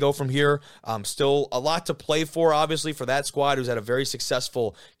 Where do they go from here? Still a lot to play for, obviously, for that squad who's had a very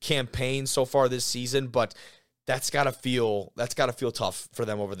successful campaign so far this season, but that's gotta feel tough for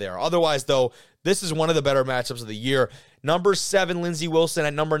them over there. Otherwise, though, this is one of the better matchups of the year. Number 7, Lindsey Wilson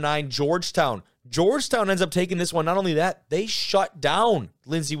at number 9, Georgetown. Georgetown ends up taking this one. Not only that, they shut down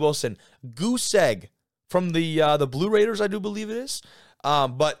Lindsey Wilson. Goose egg from the Blue Raiders, I do believe it is.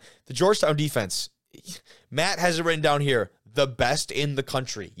 But the Georgetown defense, Matt has it written down here. The best in the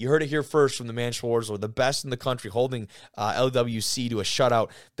country. You heard it here first from the man Schwarzer. The best in the country, holding LWC to a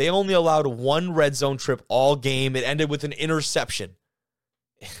shutout. They only allowed 1 red zone trip all game. It ended with an interception.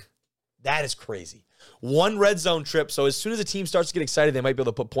 That is crazy. 1 red zone trip. So as soon as the team starts to get excited, they might be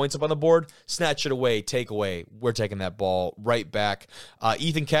able to put points up on the board, snatch it away, take away. We're taking that ball right back.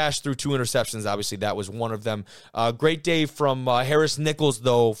 Ethan Cash threw 2 interceptions. Obviously, that was one of them. Great day from Harris Nichols,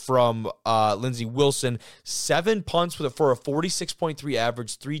 though, from Lindsey Wilson. 7 punts for a 46.3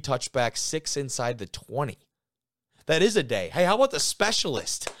 average, 3 touchbacks, 6 inside the 20. That is a day. Hey, how about the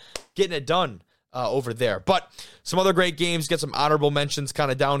specialist getting it done over there? But some other great games, get some honorable mentions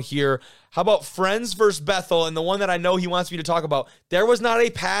kind of down here. How about Friends versus Bethel? And the one that I know he wants me to talk about, there was not a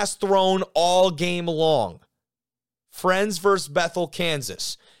pass thrown all game long. Friends versus Bethel,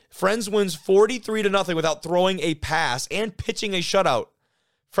 Kansas. Friends wins 43-0 without throwing a pass and pitching a shutout.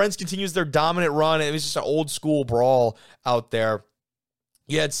 Friends continues their dominant run. It was just an old school brawl out there.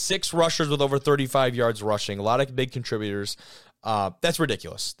 You had 6 rushers with over 35 yards rushing. A lot of big contributors. That's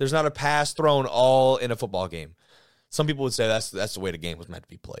ridiculous. There's not a pass thrown all in a football game. Some people would say that's the way the game was meant to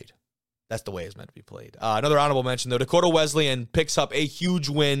be played. That's the way it's meant to be played. Another honorable mention, though, Dakota Wesleyan picks up a huge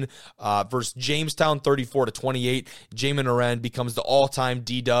win versus Jamestown, 34-28. Jamin Aren becomes the all-time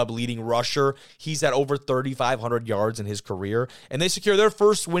D-Dub leading rusher. He's at over 3,500 yards in his career, and they secure their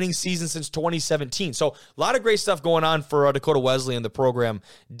first winning season since 2017. So a lot of great stuff going on for Dakota Wesleyan, the program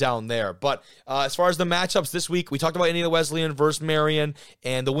down there. But as far as the matchups this week, we talked about Indiana Wesleyan versus Marion,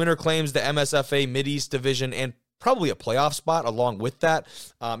 and the winner claims the MSFA Mid-East Division and probably a playoff spot along with that.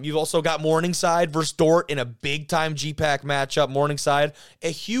 You've also got Morningside versus Dort in a big-time GPAC matchup. Morningside, a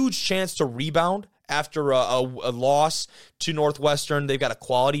huge chance to rebound after a loss to Northwestern. They've got a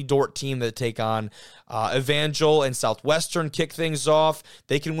quality Dort team that take on. Evangel and Southwestern kick things off.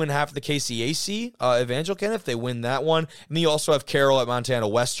 They can win half of the KCAC. Evangel can if they win that one. And then you also have Carroll at Montana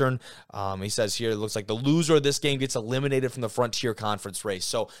Western. He says here, it looks like the loser of this game gets eliminated from the Frontier Conference race.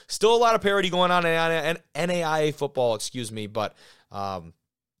 So still a lot of parity going on in NAIA football, but I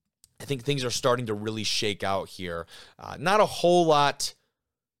think things are starting to really shake out here. Not a whole lot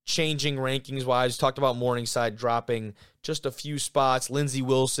changing rankings-wise. Talked about Morningside dropping just a few spots. Lindsey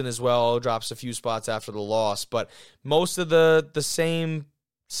Wilson as well drops a few spots after the loss. But most of the same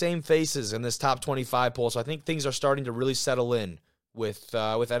faces in this top 25 poll. So I think things are starting to really settle in with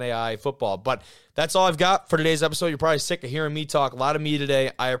NAI football. But that's all I've got for today's episode. You're probably sick of hearing me talk. A lot of me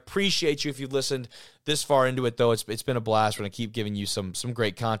today. I appreciate you if you've listened this far into it, though. It's been a blast. We're going to keep giving you some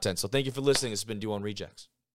great content. So thank you for listening. This has been D1 Rejects.